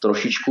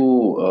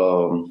trošičku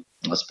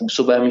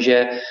způsobem,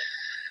 že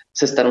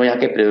se stanoví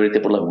nějaké priority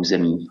podle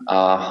území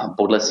a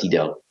podle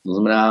sídel. To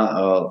znamená,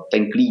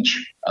 ten klíč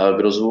k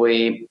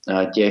rozvoji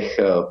těch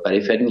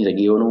periferních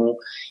regionů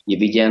je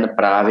viděn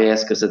právě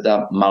skrze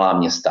ta malá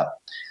města.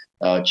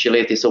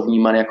 Čili ty jsou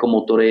vnímány jako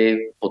motory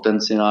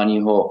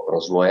potenciálního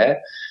rozvoje.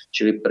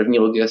 Čili první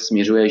logika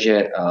směřuje,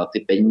 že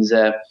ty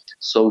peníze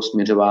jsou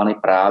směřovány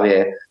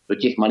právě do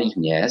těch malých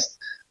měst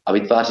a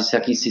vytváří se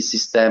jakýsi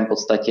systém v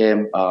podstatě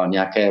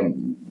nějaké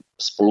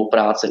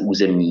spolupráce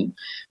územní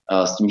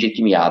s tím, že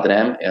tím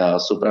jádrem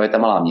jsou právě ta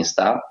malá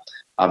města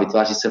a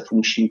vytváří se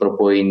funkční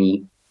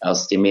propojení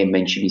s těmi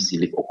menšími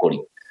sídly v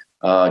okolí.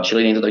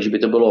 Čili není to tak, že by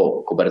to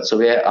bylo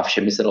kobercově a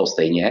všem by se dalo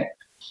stejně,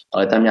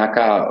 ale tam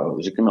nějaká,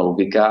 řekněme,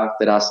 logika,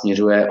 která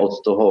směřuje od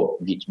toho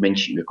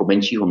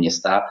menšího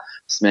města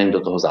směrem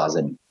do toho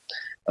zázemí.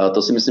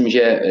 To si myslím,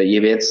 že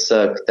je věc,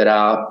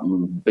 která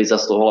by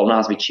zasluhovala u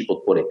nás větší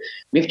podpory.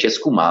 My v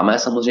Česku máme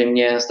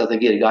samozřejmě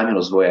strategii regionálního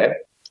rozvoje,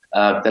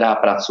 která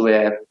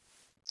pracuje,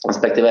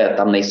 respektive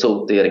tam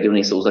ty regiony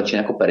nejsou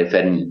označeny jako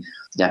periferní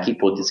z nějakých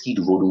politických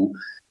důvodů.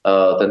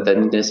 Ten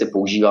termín, který se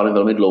používá, je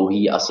velmi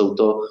dlouhý a jsou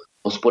to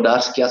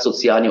hospodářsky a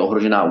sociálně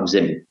ohrožená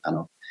území.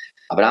 Ano.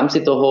 A v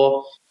rámci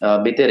toho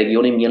by ty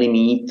regiony měly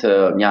mít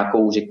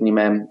nějakou,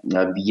 řekněme,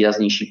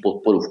 výraznější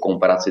podporu v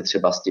komparaci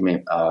třeba s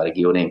těmi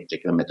regiony,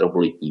 řekněme,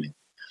 metropolitními.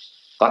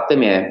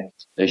 Faktem je,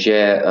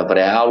 že v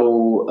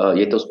reálu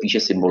je to spíše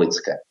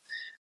symbolické.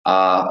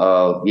 A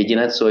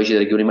jediné, co je, že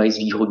regiony mají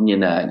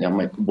zvýhodněné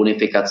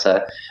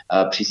bonifikace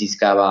při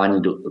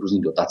získávání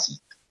různých dotací.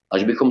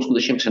 Až bychom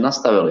skutečně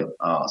přenastavili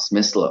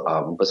smysl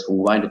a vůbec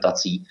fungování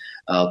dotací,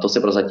 to se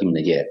prozatím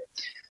neděje.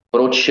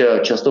 Proč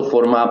často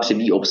forma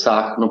přebíjí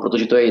obsah? No,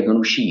 protože to je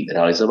jednodušší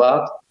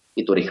realizovat,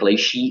 je to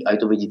rychlejší a je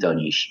to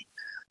viditelnější.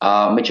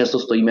 A my často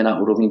stojíme na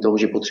úrovni toho,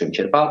 že potřebujeme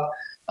čerpat,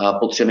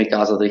 potřebujeme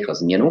kázat rychle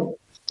změnu.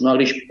 No a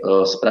když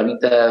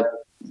spravíte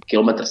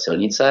kilometr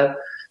silnice,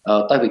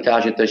 tak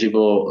vykážete, že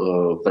bylo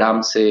v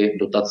rámci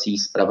dotací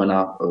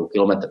spravena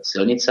kilometr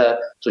silnice,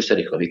 což se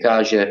rychle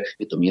vykáže,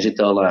 je to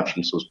měřitelné a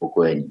všichni jsou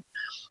spokojení.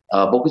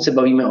 Pokud se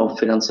bavíme o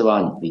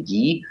financování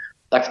lidí,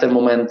 tak v ten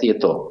moment je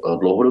to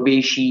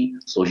dlouhodobější,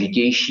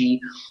 složitější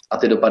a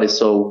ty dopady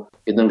jsou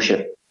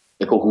jednoduše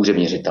jako hůře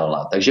měřitelné.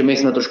 Takže my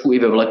jsme trošku i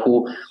ve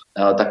vleku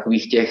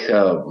takových těch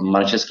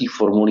manažerských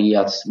formulí,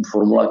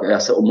 já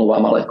se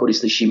omlouvám, ale jako když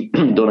slyším,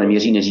 kdo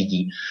neměří,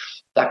 neřídí,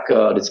 tak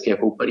vždycky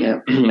jako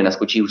úplně mi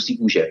naskočí hustý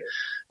kůže.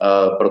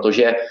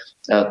 Protože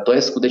to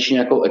je skutečně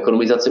jako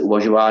ekonomizace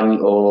uvažování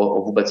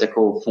o vůbec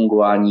jako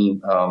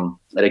fungování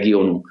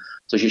regionu,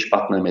 což je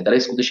špatné. My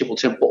tady skutečně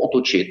potřebujeme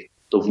pootočit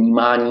to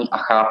vnímání a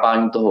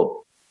chápání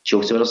toho,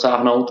 čeho chceme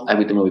dosáhnout a jak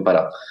by to mělo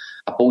vypadat.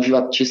 A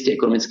používat čistě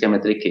ekonomické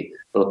metriky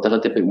pro tyhle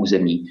typy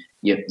území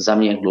je za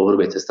mě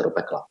dlouhodobě cesta do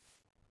pekla.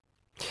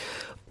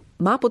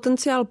 Má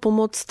potenciál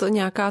pomoct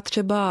nějaká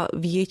třeba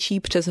větší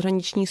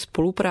přeshraniční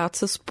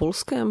spolupráce s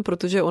Polskem,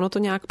 protože ono to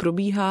nějak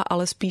probíhá,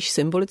 ale spíš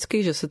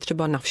symbolicky, že se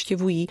třeba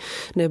navštěvují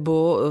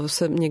nebo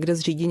se někde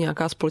zřídí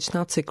nějaká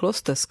společná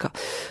cyklostezka.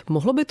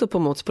 Mohlo by to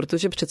pomoct,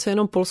 protože přece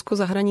jenom Polsko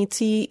za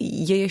hranicí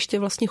je ještě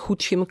vlastně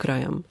chudším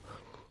krajem.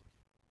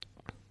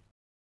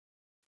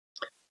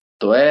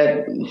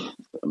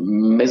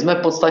 My jsme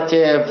v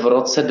podstatě v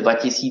roce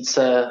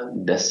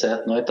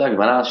 2010, no je to tak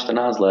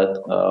 12-14 let,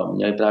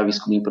 měli právě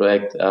výzkumný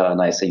projekt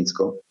na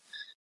Jesenicko.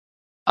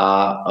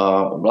 A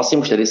vlastně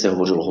už tehdy se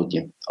hovořilo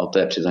hodně o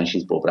té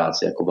přeshraniční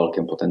spolupráci jako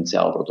velkém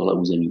potenciálu pro tohle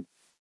území.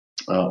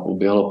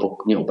 Uběhlo,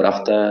 pokud mě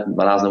opravte,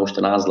 12 nebo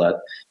 14 let.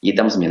 Je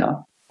tam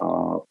změna?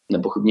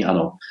 Nepochybně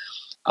ano.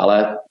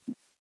 Ale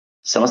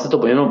sama jste to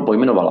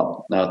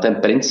pojmenovala. Ten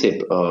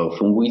princip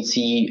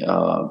fungující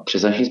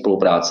přeshraniční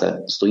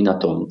spolupráce stojí na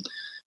tom,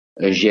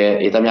 že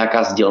je tam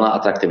nějaká sdílená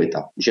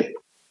atraktivita. Že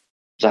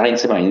za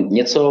hranice mají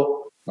něco,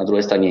 na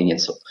druhé straně je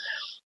něco.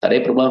 Tady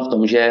je problém v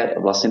tom, že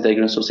vlastně ty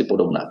regiony jsou si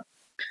podobné.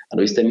 A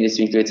do jisté míry si v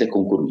některých věcech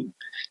konkurují.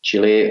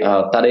 Čili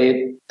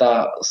tady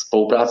ta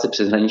spolupráce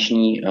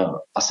přeshraniční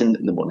asi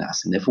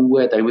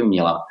nefunguje tak, jak by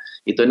měla.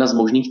 Je to jedna z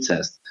možných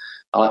cest,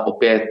 ale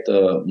opět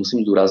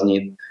musím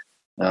zdůraznit,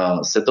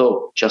 se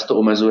to často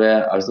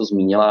omezuje, a jste to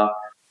zmínila,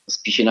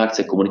 spíše na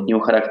akce komunitního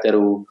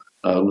charakteru,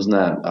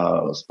 různé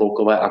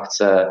spolkové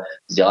akce,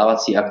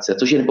 vzdělávací akce,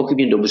 což je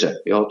nepochybně dobře.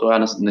 Jo? To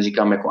já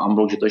neříkám jako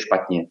amblok, že to je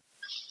špatně.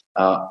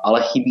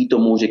 Ale chybí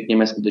tomu,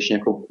 řekněme, skutečně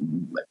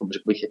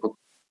jako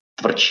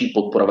tvrdší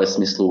podpora ve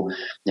smyslu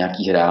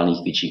nějakých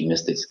reálných větších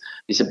investic.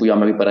 Když se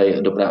podíváme,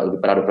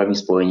 vypadá dopravní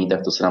spojení,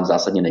 tak to se nám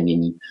zásadně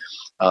nemění.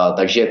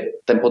 Takže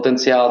ten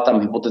potenciál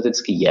tam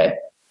hypoteticky je,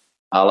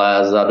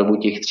 ale za dobu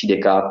těch 3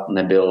 dekád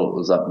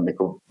nebyl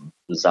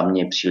za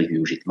mě příliš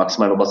využit.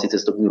 Maximálně v oblasti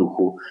cestovního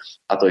ruchu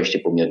a to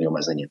ještě poměrně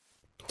omezeně.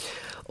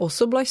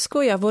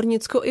 Osoblažsko,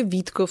 Javornicko i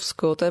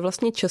Vítkovsko, to je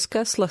vlastně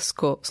české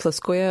Slezsko.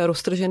 Slezsko je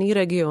roztržený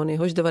region,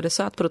 jehož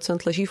 90%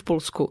 leží v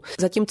Polsku.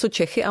 Zatímco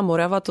Čechy a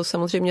Morava, to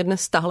samozřejmě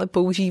dnes stále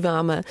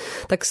používáme,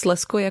 tak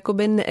Slezsko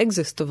jakoby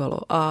neexistovalo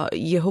a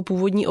jeho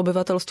původní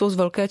obyvatelstvo z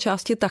velké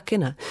části taky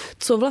ne.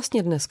 Co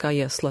vlastně dneska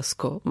je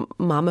Slezsko?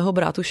 Máme ho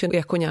brát už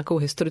jako nějakou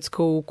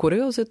historickou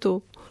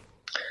kuriozitu?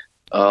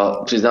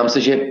 Přiznám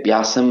se, že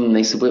já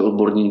nejsem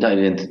odborník na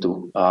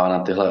identitu a na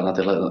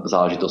tyhle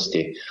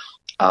záležitosti.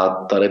 A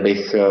tady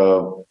bych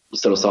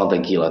se dostal na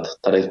tenký let.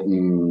 Tady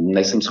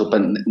nejsem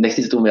schopen,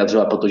 nechci se tomu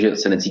vyjadřovat, protože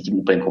se necítím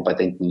úplně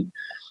kompetentní.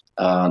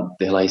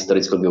 Tyhle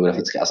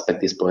historicko-geografické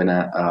aspekty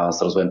spojené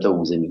s rozvojem toho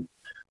území.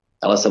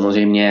 Ale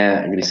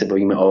samozřejmě, když se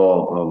bavíme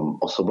o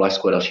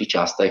Osoblažsku a dalších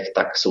částech,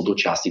 tak jsou to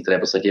části, které v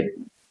podstatě,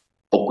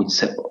 pokud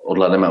se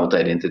odhlédneme od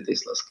té identity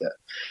slezské,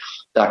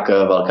 tak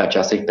velká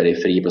část těch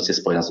periferií je prostě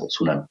spojena s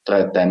odsunem. To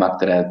je téma,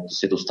 které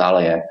prostě tu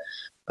stále je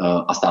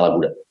a stále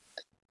bude.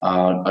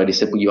 A když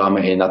se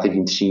podíváme i na ty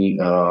vnitřní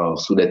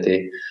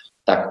Sudety,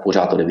 tak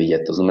pořád to jde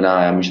vidět. To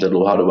znamená, já myslím, že to je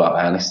dlouhá doba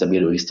a já nechci se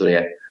do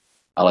historie,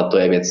 ale to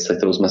je věc, se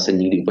kterou jsme se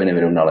nikdy úplně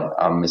nevyrovnali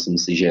a myslím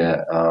si, že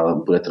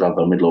bude trvat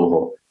velmi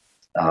dlouho,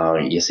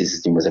 jestli se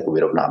s tím vůbec jako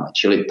vyrovnáme.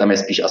 Čili tam je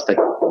spíš aspekt,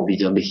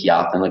 viděl bych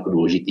já tenhle jako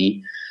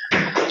důležitý.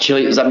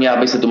 Čili za mě,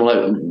 abych se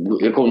tomuhle,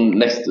 jako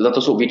za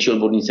to jsou větší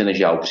odborníci než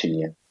já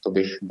upřímně. To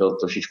bych byl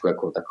trošičku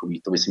jako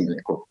takový, to bych si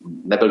jako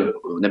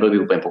nebyl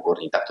bych úplně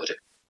pokorný, tak to řekl.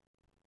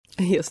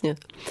 Jasně.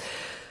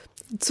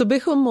 Co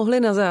bychom mohli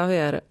na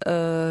závěr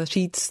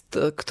říct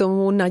k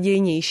tomu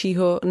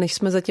nadějnějšího, než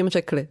jsme zatím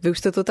řekli? Vy už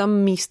jste to tam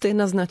místy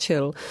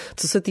naznačil.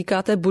 Co se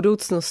týká té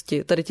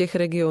budoucnosti tady těch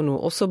regionů,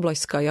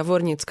 Osoblažska,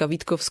 Javornicka,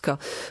 Vítkovska,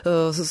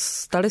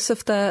 staly se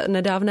v té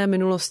nedávné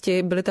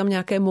minulosti, byly tam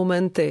nějaké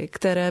momenty,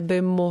 které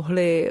by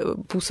mohly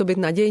působit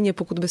nadějně,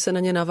 pokud by se na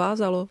ně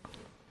navázalo?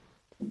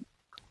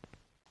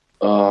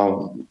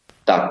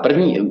 Tak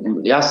první,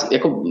 já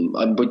jako,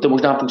 buď to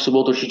možná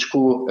působilo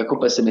trošičku jako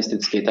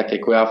pesimisticky, tak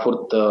jako já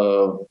furt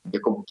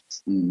jako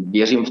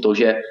věřím v to,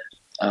 že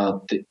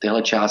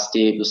tyhle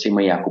části prostě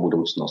mají nějakou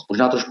budoucnost.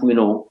 Možná trošku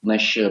jinou,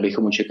 než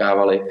bychom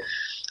očekávali,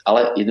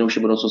 ale jednoduše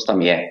budoucnost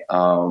tam je.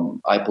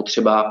 A je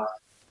potřeba,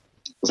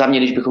 za mě,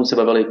 když bychom se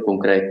bavili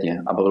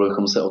konkrétně a bavili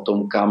bychom se o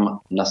tom, kam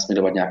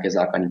nasměrovat nějaké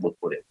základní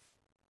podpory,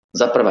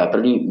 Za prvé,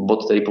 první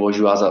bod, který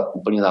považuji za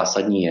úplně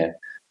zásadní, je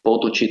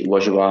pootočit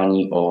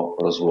uvažování o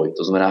rozvoji.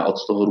 To znamená od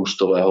toho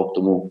růstového k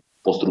tomu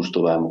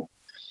postrůstovému.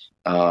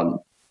 A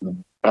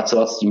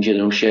pracovat s tím, že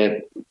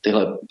jednoduše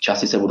tyhle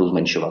části se budou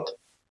zmenšovat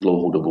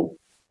dlouhou dobu,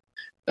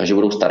 že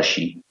budou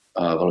starší,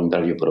 velmi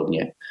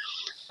pravděpodobně.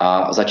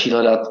 A začít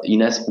hledat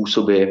jiné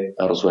způsoby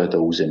rozvoje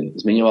toho území.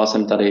 Zmiňoval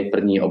jsem tady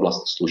první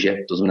oblast služeb,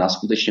 to znamená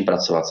skutečně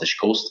pracovat se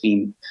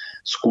školstvím,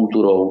 s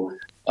kulturou,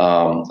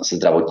 se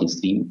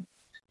zdravotnictvím.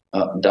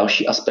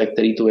 Další aspekt,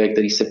 který tu je,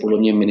 který se podle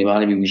mě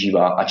minimálně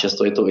využívá, a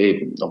často je to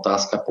i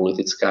otázka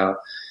politická,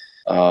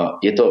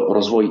 je to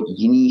rozvoj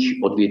jiných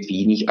odvětví,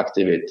 jiných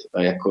aktivit,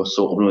 jako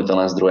jsou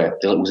obnovitelné zdroje.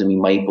 Tyhle území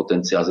mají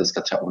potenciál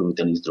získat třeba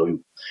obnovitelných zdrojů.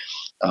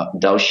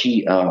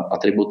 Další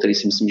atribut, který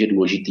si myslím, že je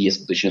důležitý, je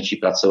skutečně začít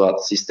pracovat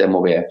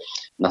systémově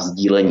na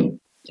sdílení.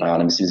 Já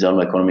nemyslím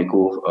zelenou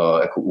ekonomiku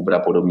jako Uber a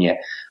podobně,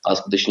 ale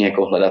skutečně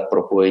jako hledat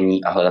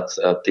propojení a hledat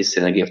ty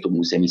synergie v tom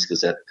území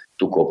skrze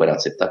tu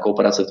kooperaci. Ta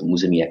kooperace v tom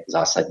území je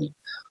zásadní.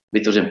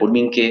 Vytvoříme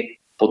podmínky,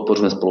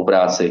 podpoříme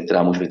spolupráci,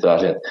 která může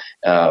vytvářet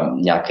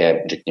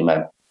nějaké,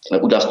 řekněme,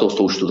 udá z toho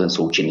součtu ten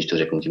součin, když to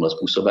řeknu tímhle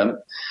způsobem.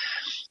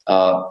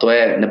 To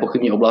je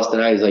nepochybně oblast,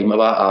 která je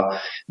zajímavá. A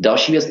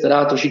další věc,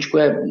 která trošičku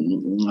je,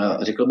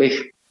 řekl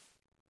bych,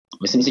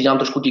 myslím si, že nám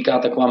trošku týká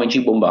taková menší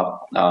bomba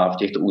v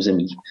těchto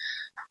územích.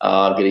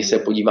 Když se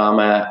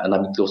podíváme na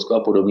Vítkovsko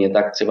a podobně,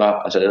 tak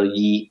třeba řada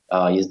lidí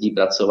jezdí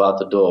pracovat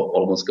do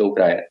Olomouckého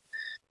kraje.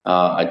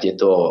 Ať je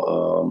to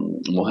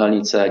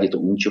Mohelnice, ať je to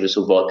Uničov, že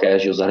jsou velké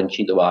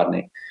zahraniční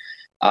továrny.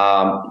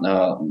 A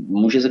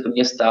může se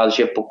klidně stát,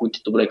 že pokud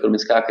to bude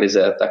ekonomická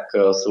krize, tak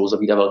se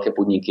uzavírají velké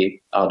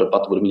podniky a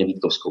dopad bude mít na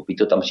Vítkovskou. Byť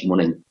to tam přímo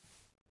není.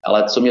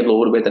 Ale co mě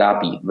dlouhodobě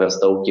trápí ve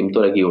vztahu k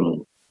těmto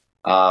regionům,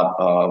 a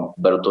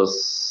beru to,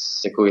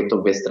 jako je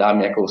to věc, která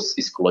mě jako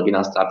i s kolegy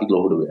nás trápí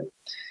dlouhodobě,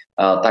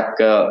 tak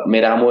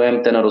my rámujeme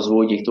ten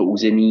rozvoj těchto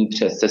území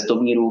přes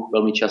cestovní ruch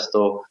velmi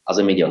často a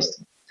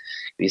zemědělství.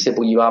 Když se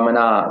podíváme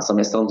na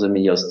zaměstnanost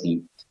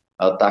zemědělství,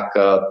 tak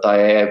ta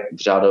je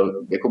v řádu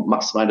jako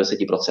maximálně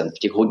 10% v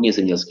těch hodně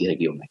zemědělských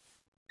regionech.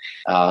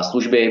 A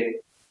služby,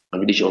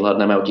 když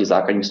ohledneme od těch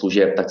základních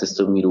služeb, tak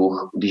cestovní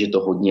ruch, když je to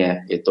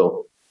hodně, je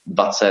to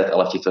 20%,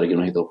 ale v těchto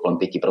regionech je to kolem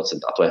 5%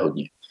 a to je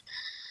hodně.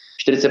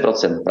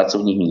 40%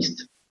 pracovních míst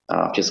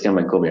v českém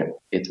venkově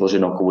je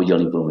tvořeno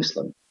kovodělným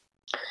průmyslem,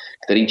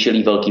 který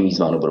čelí velkým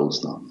výzvám do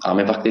budoucna. A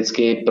my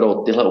fakticky pro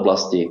tyhle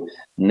oblasti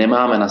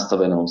nemáme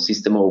nastavenou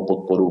systémovou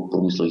podporu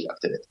průmyslových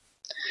aktivit.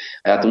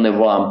 A já tu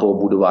nevolám po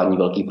budování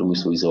velkých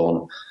průmyslových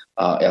zón,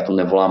 a já tu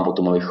nevolám po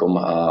tom, abychom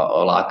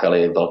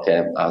lákali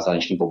velké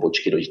zahraniční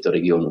pobočky do těchto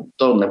regionů.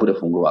 To nebude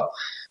fungovat.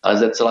 Ale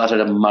zde celá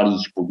řada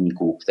malých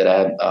podniků,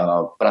 které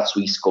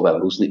pracují s kovem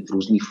v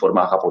různých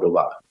formách a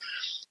podobách.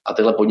 A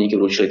tyhle podniky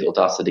budou čelit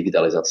otázce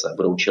digitalizace,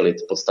 budou čelit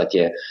v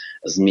podstatě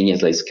změně z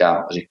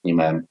hlediska,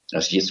 řekněme,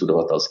 řetězců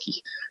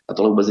dodavatelských. A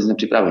tohle vůbec jsme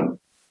připraveni.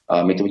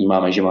 My to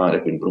vnímáme, že máme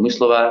řekněme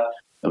průmyslové,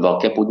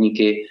 velké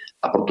podniky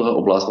a pro tuhle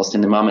oblast vlastně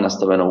nemáme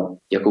nastavenou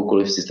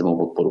jakoukoliv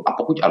systémovou podporu. A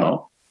pokud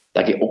ano,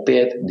 tak je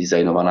opět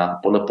designovaná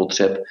podle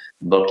potřeb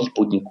velkých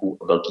podniků,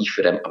 velkých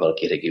firm a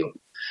velkých regionů.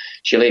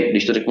 Čili,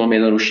 když to řeknu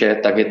jednoduše,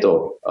 tak je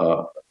to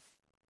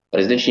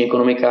rezidenční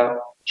ekonomika,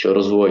 čili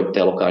rozvoj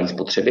té lokální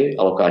spotřeby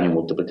a lokálního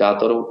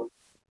multiplikátoru,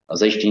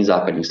 zajištění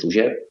základních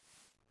služeb,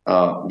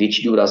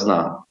 větší důraz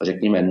na,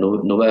 řekněme,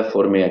 nové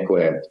formy, jako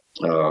je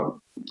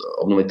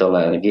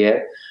obnovitelné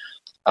energie,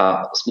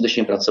 a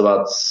skutečně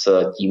pracovat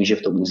s tím, že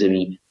v tom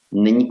území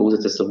není pouze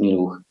cestovní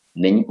ruch,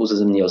 není pouze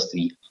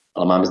zemědělství,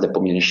 ale máme zde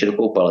poměrně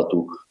širokou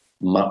paletu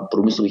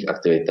průmyslových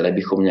aktivit, které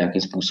bychom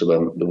nějakým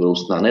způsobem do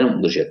budoucna nejen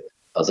udržet,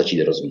 ale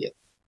začít rozvíjet.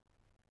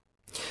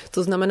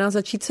 To znamená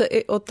začít se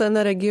i o ten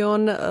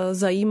region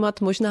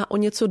zajímat možná o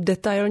něco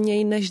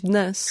detailněji než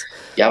dnes.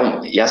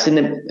 Já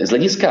si z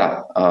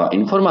hlediska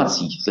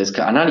informací, z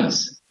hlediska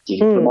analýz, těch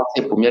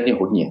informací je poměrně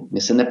hodně.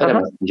 My se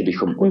nepereme, že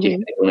bychom o těch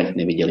regionech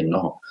neviděli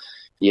mnoho.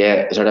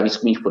 Je řada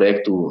výzkumných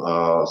projektů,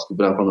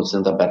 skupina kolem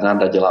docenta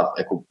Bernarda dělá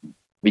jako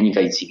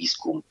vynikající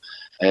výzkum.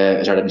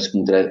 Řada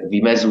výzkumů, které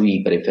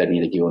vymezují periferní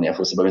regiony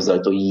a se bavíme, zda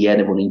to je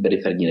nebo není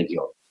periferní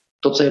region.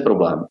 To, co je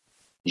problém,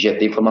 že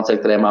ty informace,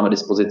 které máme k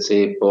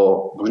dispozici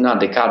po možná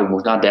dekádu,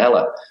 možná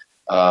déle,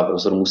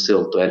 profesor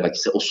Musil, to je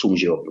 2008,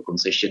 že jo,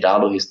 dokonce ještě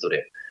dál do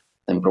historie.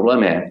 Ten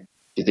problém je,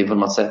 že ty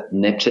informace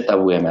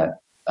nepřetavujeme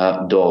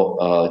do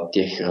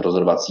těch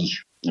rozhodovacích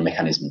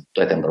mechanismů.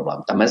 To je ten problém.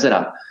 Ta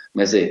mezera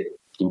mezi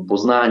tím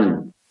poznáním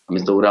a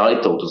mezi tou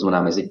realitou, to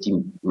znamená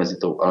mezi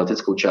tou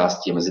analytickou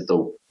částí a mezi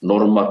tou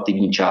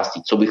normativní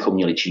částí, co bychom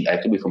měli činit a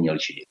jak to bychom měli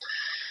činit.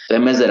 To je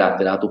mezera,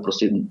 která tu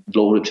prostě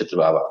dlouhodobě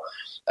přetrvává.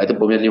 A je to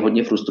poměrně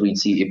hodně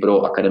frustrující i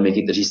pro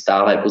akademiky, kteří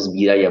stále jako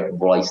sbírají a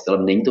volají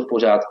stále, není to v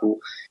pořádku,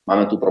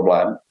 máme tu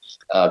problém,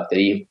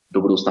 který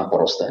do budoucna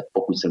poroste,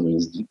 pokud se mu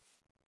nic dí.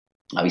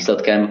 A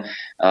výsledkem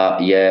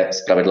je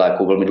zpravidla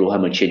jako velmi dlouhé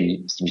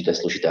mlčení s tím, že to je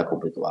složité a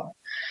komplikované.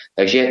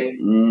 Takže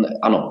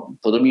ano,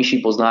 podrobnější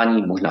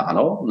poznání možná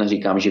ano,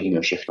 neříkám, že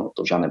víme všechno,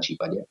 to v žádném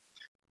případě,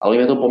 ale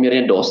víme to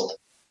poměrně dost,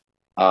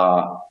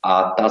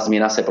 a ta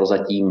změna se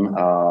prozatím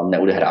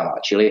neodehrává.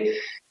 Čili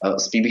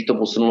spíš bych to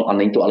posunul, a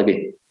není to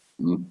alibi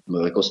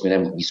jako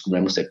směrem k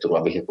výzkumnému sektoru,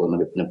 abych jako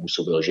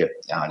nepůsobil, že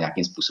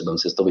nějakým způsobem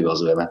se z toho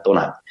vyvazujeme, to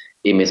ne.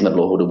 I my jsme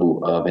dlouhou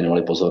dobu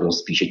věnovali pozornost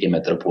spíše těm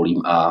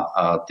metropolím a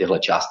tyhle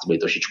části byly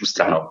trošičku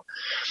stranou.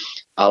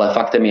 Ale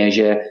faktem je,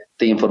 že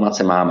ty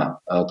informace máme.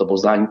 To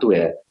poznání tu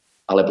je,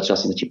 ale potřeba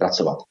si začít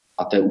pracovat.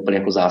 A to je úplně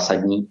jako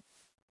zásadní.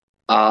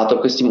 A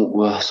trochu s tím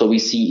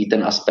souvisí i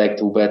ten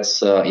aspekt vůbec,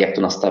 jak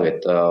to nastavit.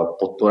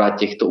 Podpora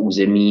těchto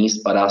území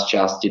spadá z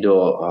části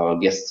do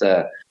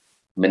gesce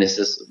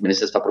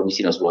Ministerstva pro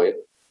místní rozvoj,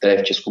 které je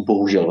v Česku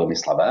bohužel velmi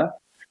slabé.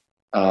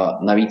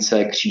 Navíc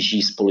se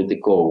kříží s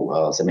politikou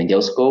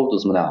zemědělskou, to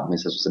znamená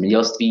Ministerstvo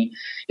zemědělství.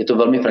 Je to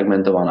velmi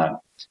fragmentované,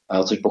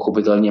 což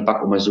pochopitelně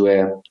pak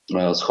omezuje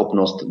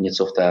schopnost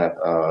něco v té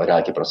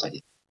realitě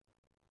prosadit.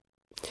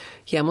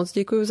 Já moc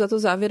děkuji za to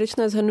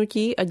závěrečné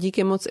shrnutí a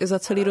díky moc i za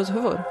celý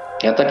rozhovor.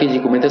 Já taky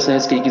děkuji. Mějte se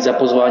hezky, díky za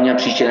pozvání a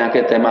příště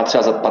nějaké téma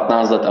třeba za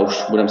 15 let a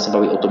už budeme se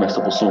bavit o tom, jak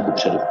to posunout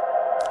kupředu.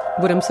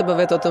 Budeme se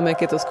bavit o tom,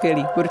 jak je to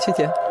skvělý,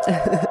 určitě.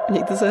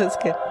 Mějte se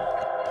hezky.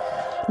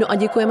 No a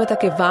děkujeme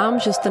taky vám,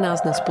 že jste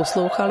nás dnes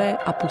poslouchali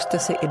a pusťte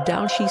si i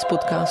další z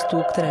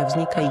podcastů, které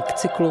vznikají k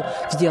cyklu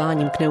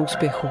Vzděláním k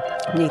neúspěchu.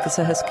 Mějte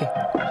se hezky.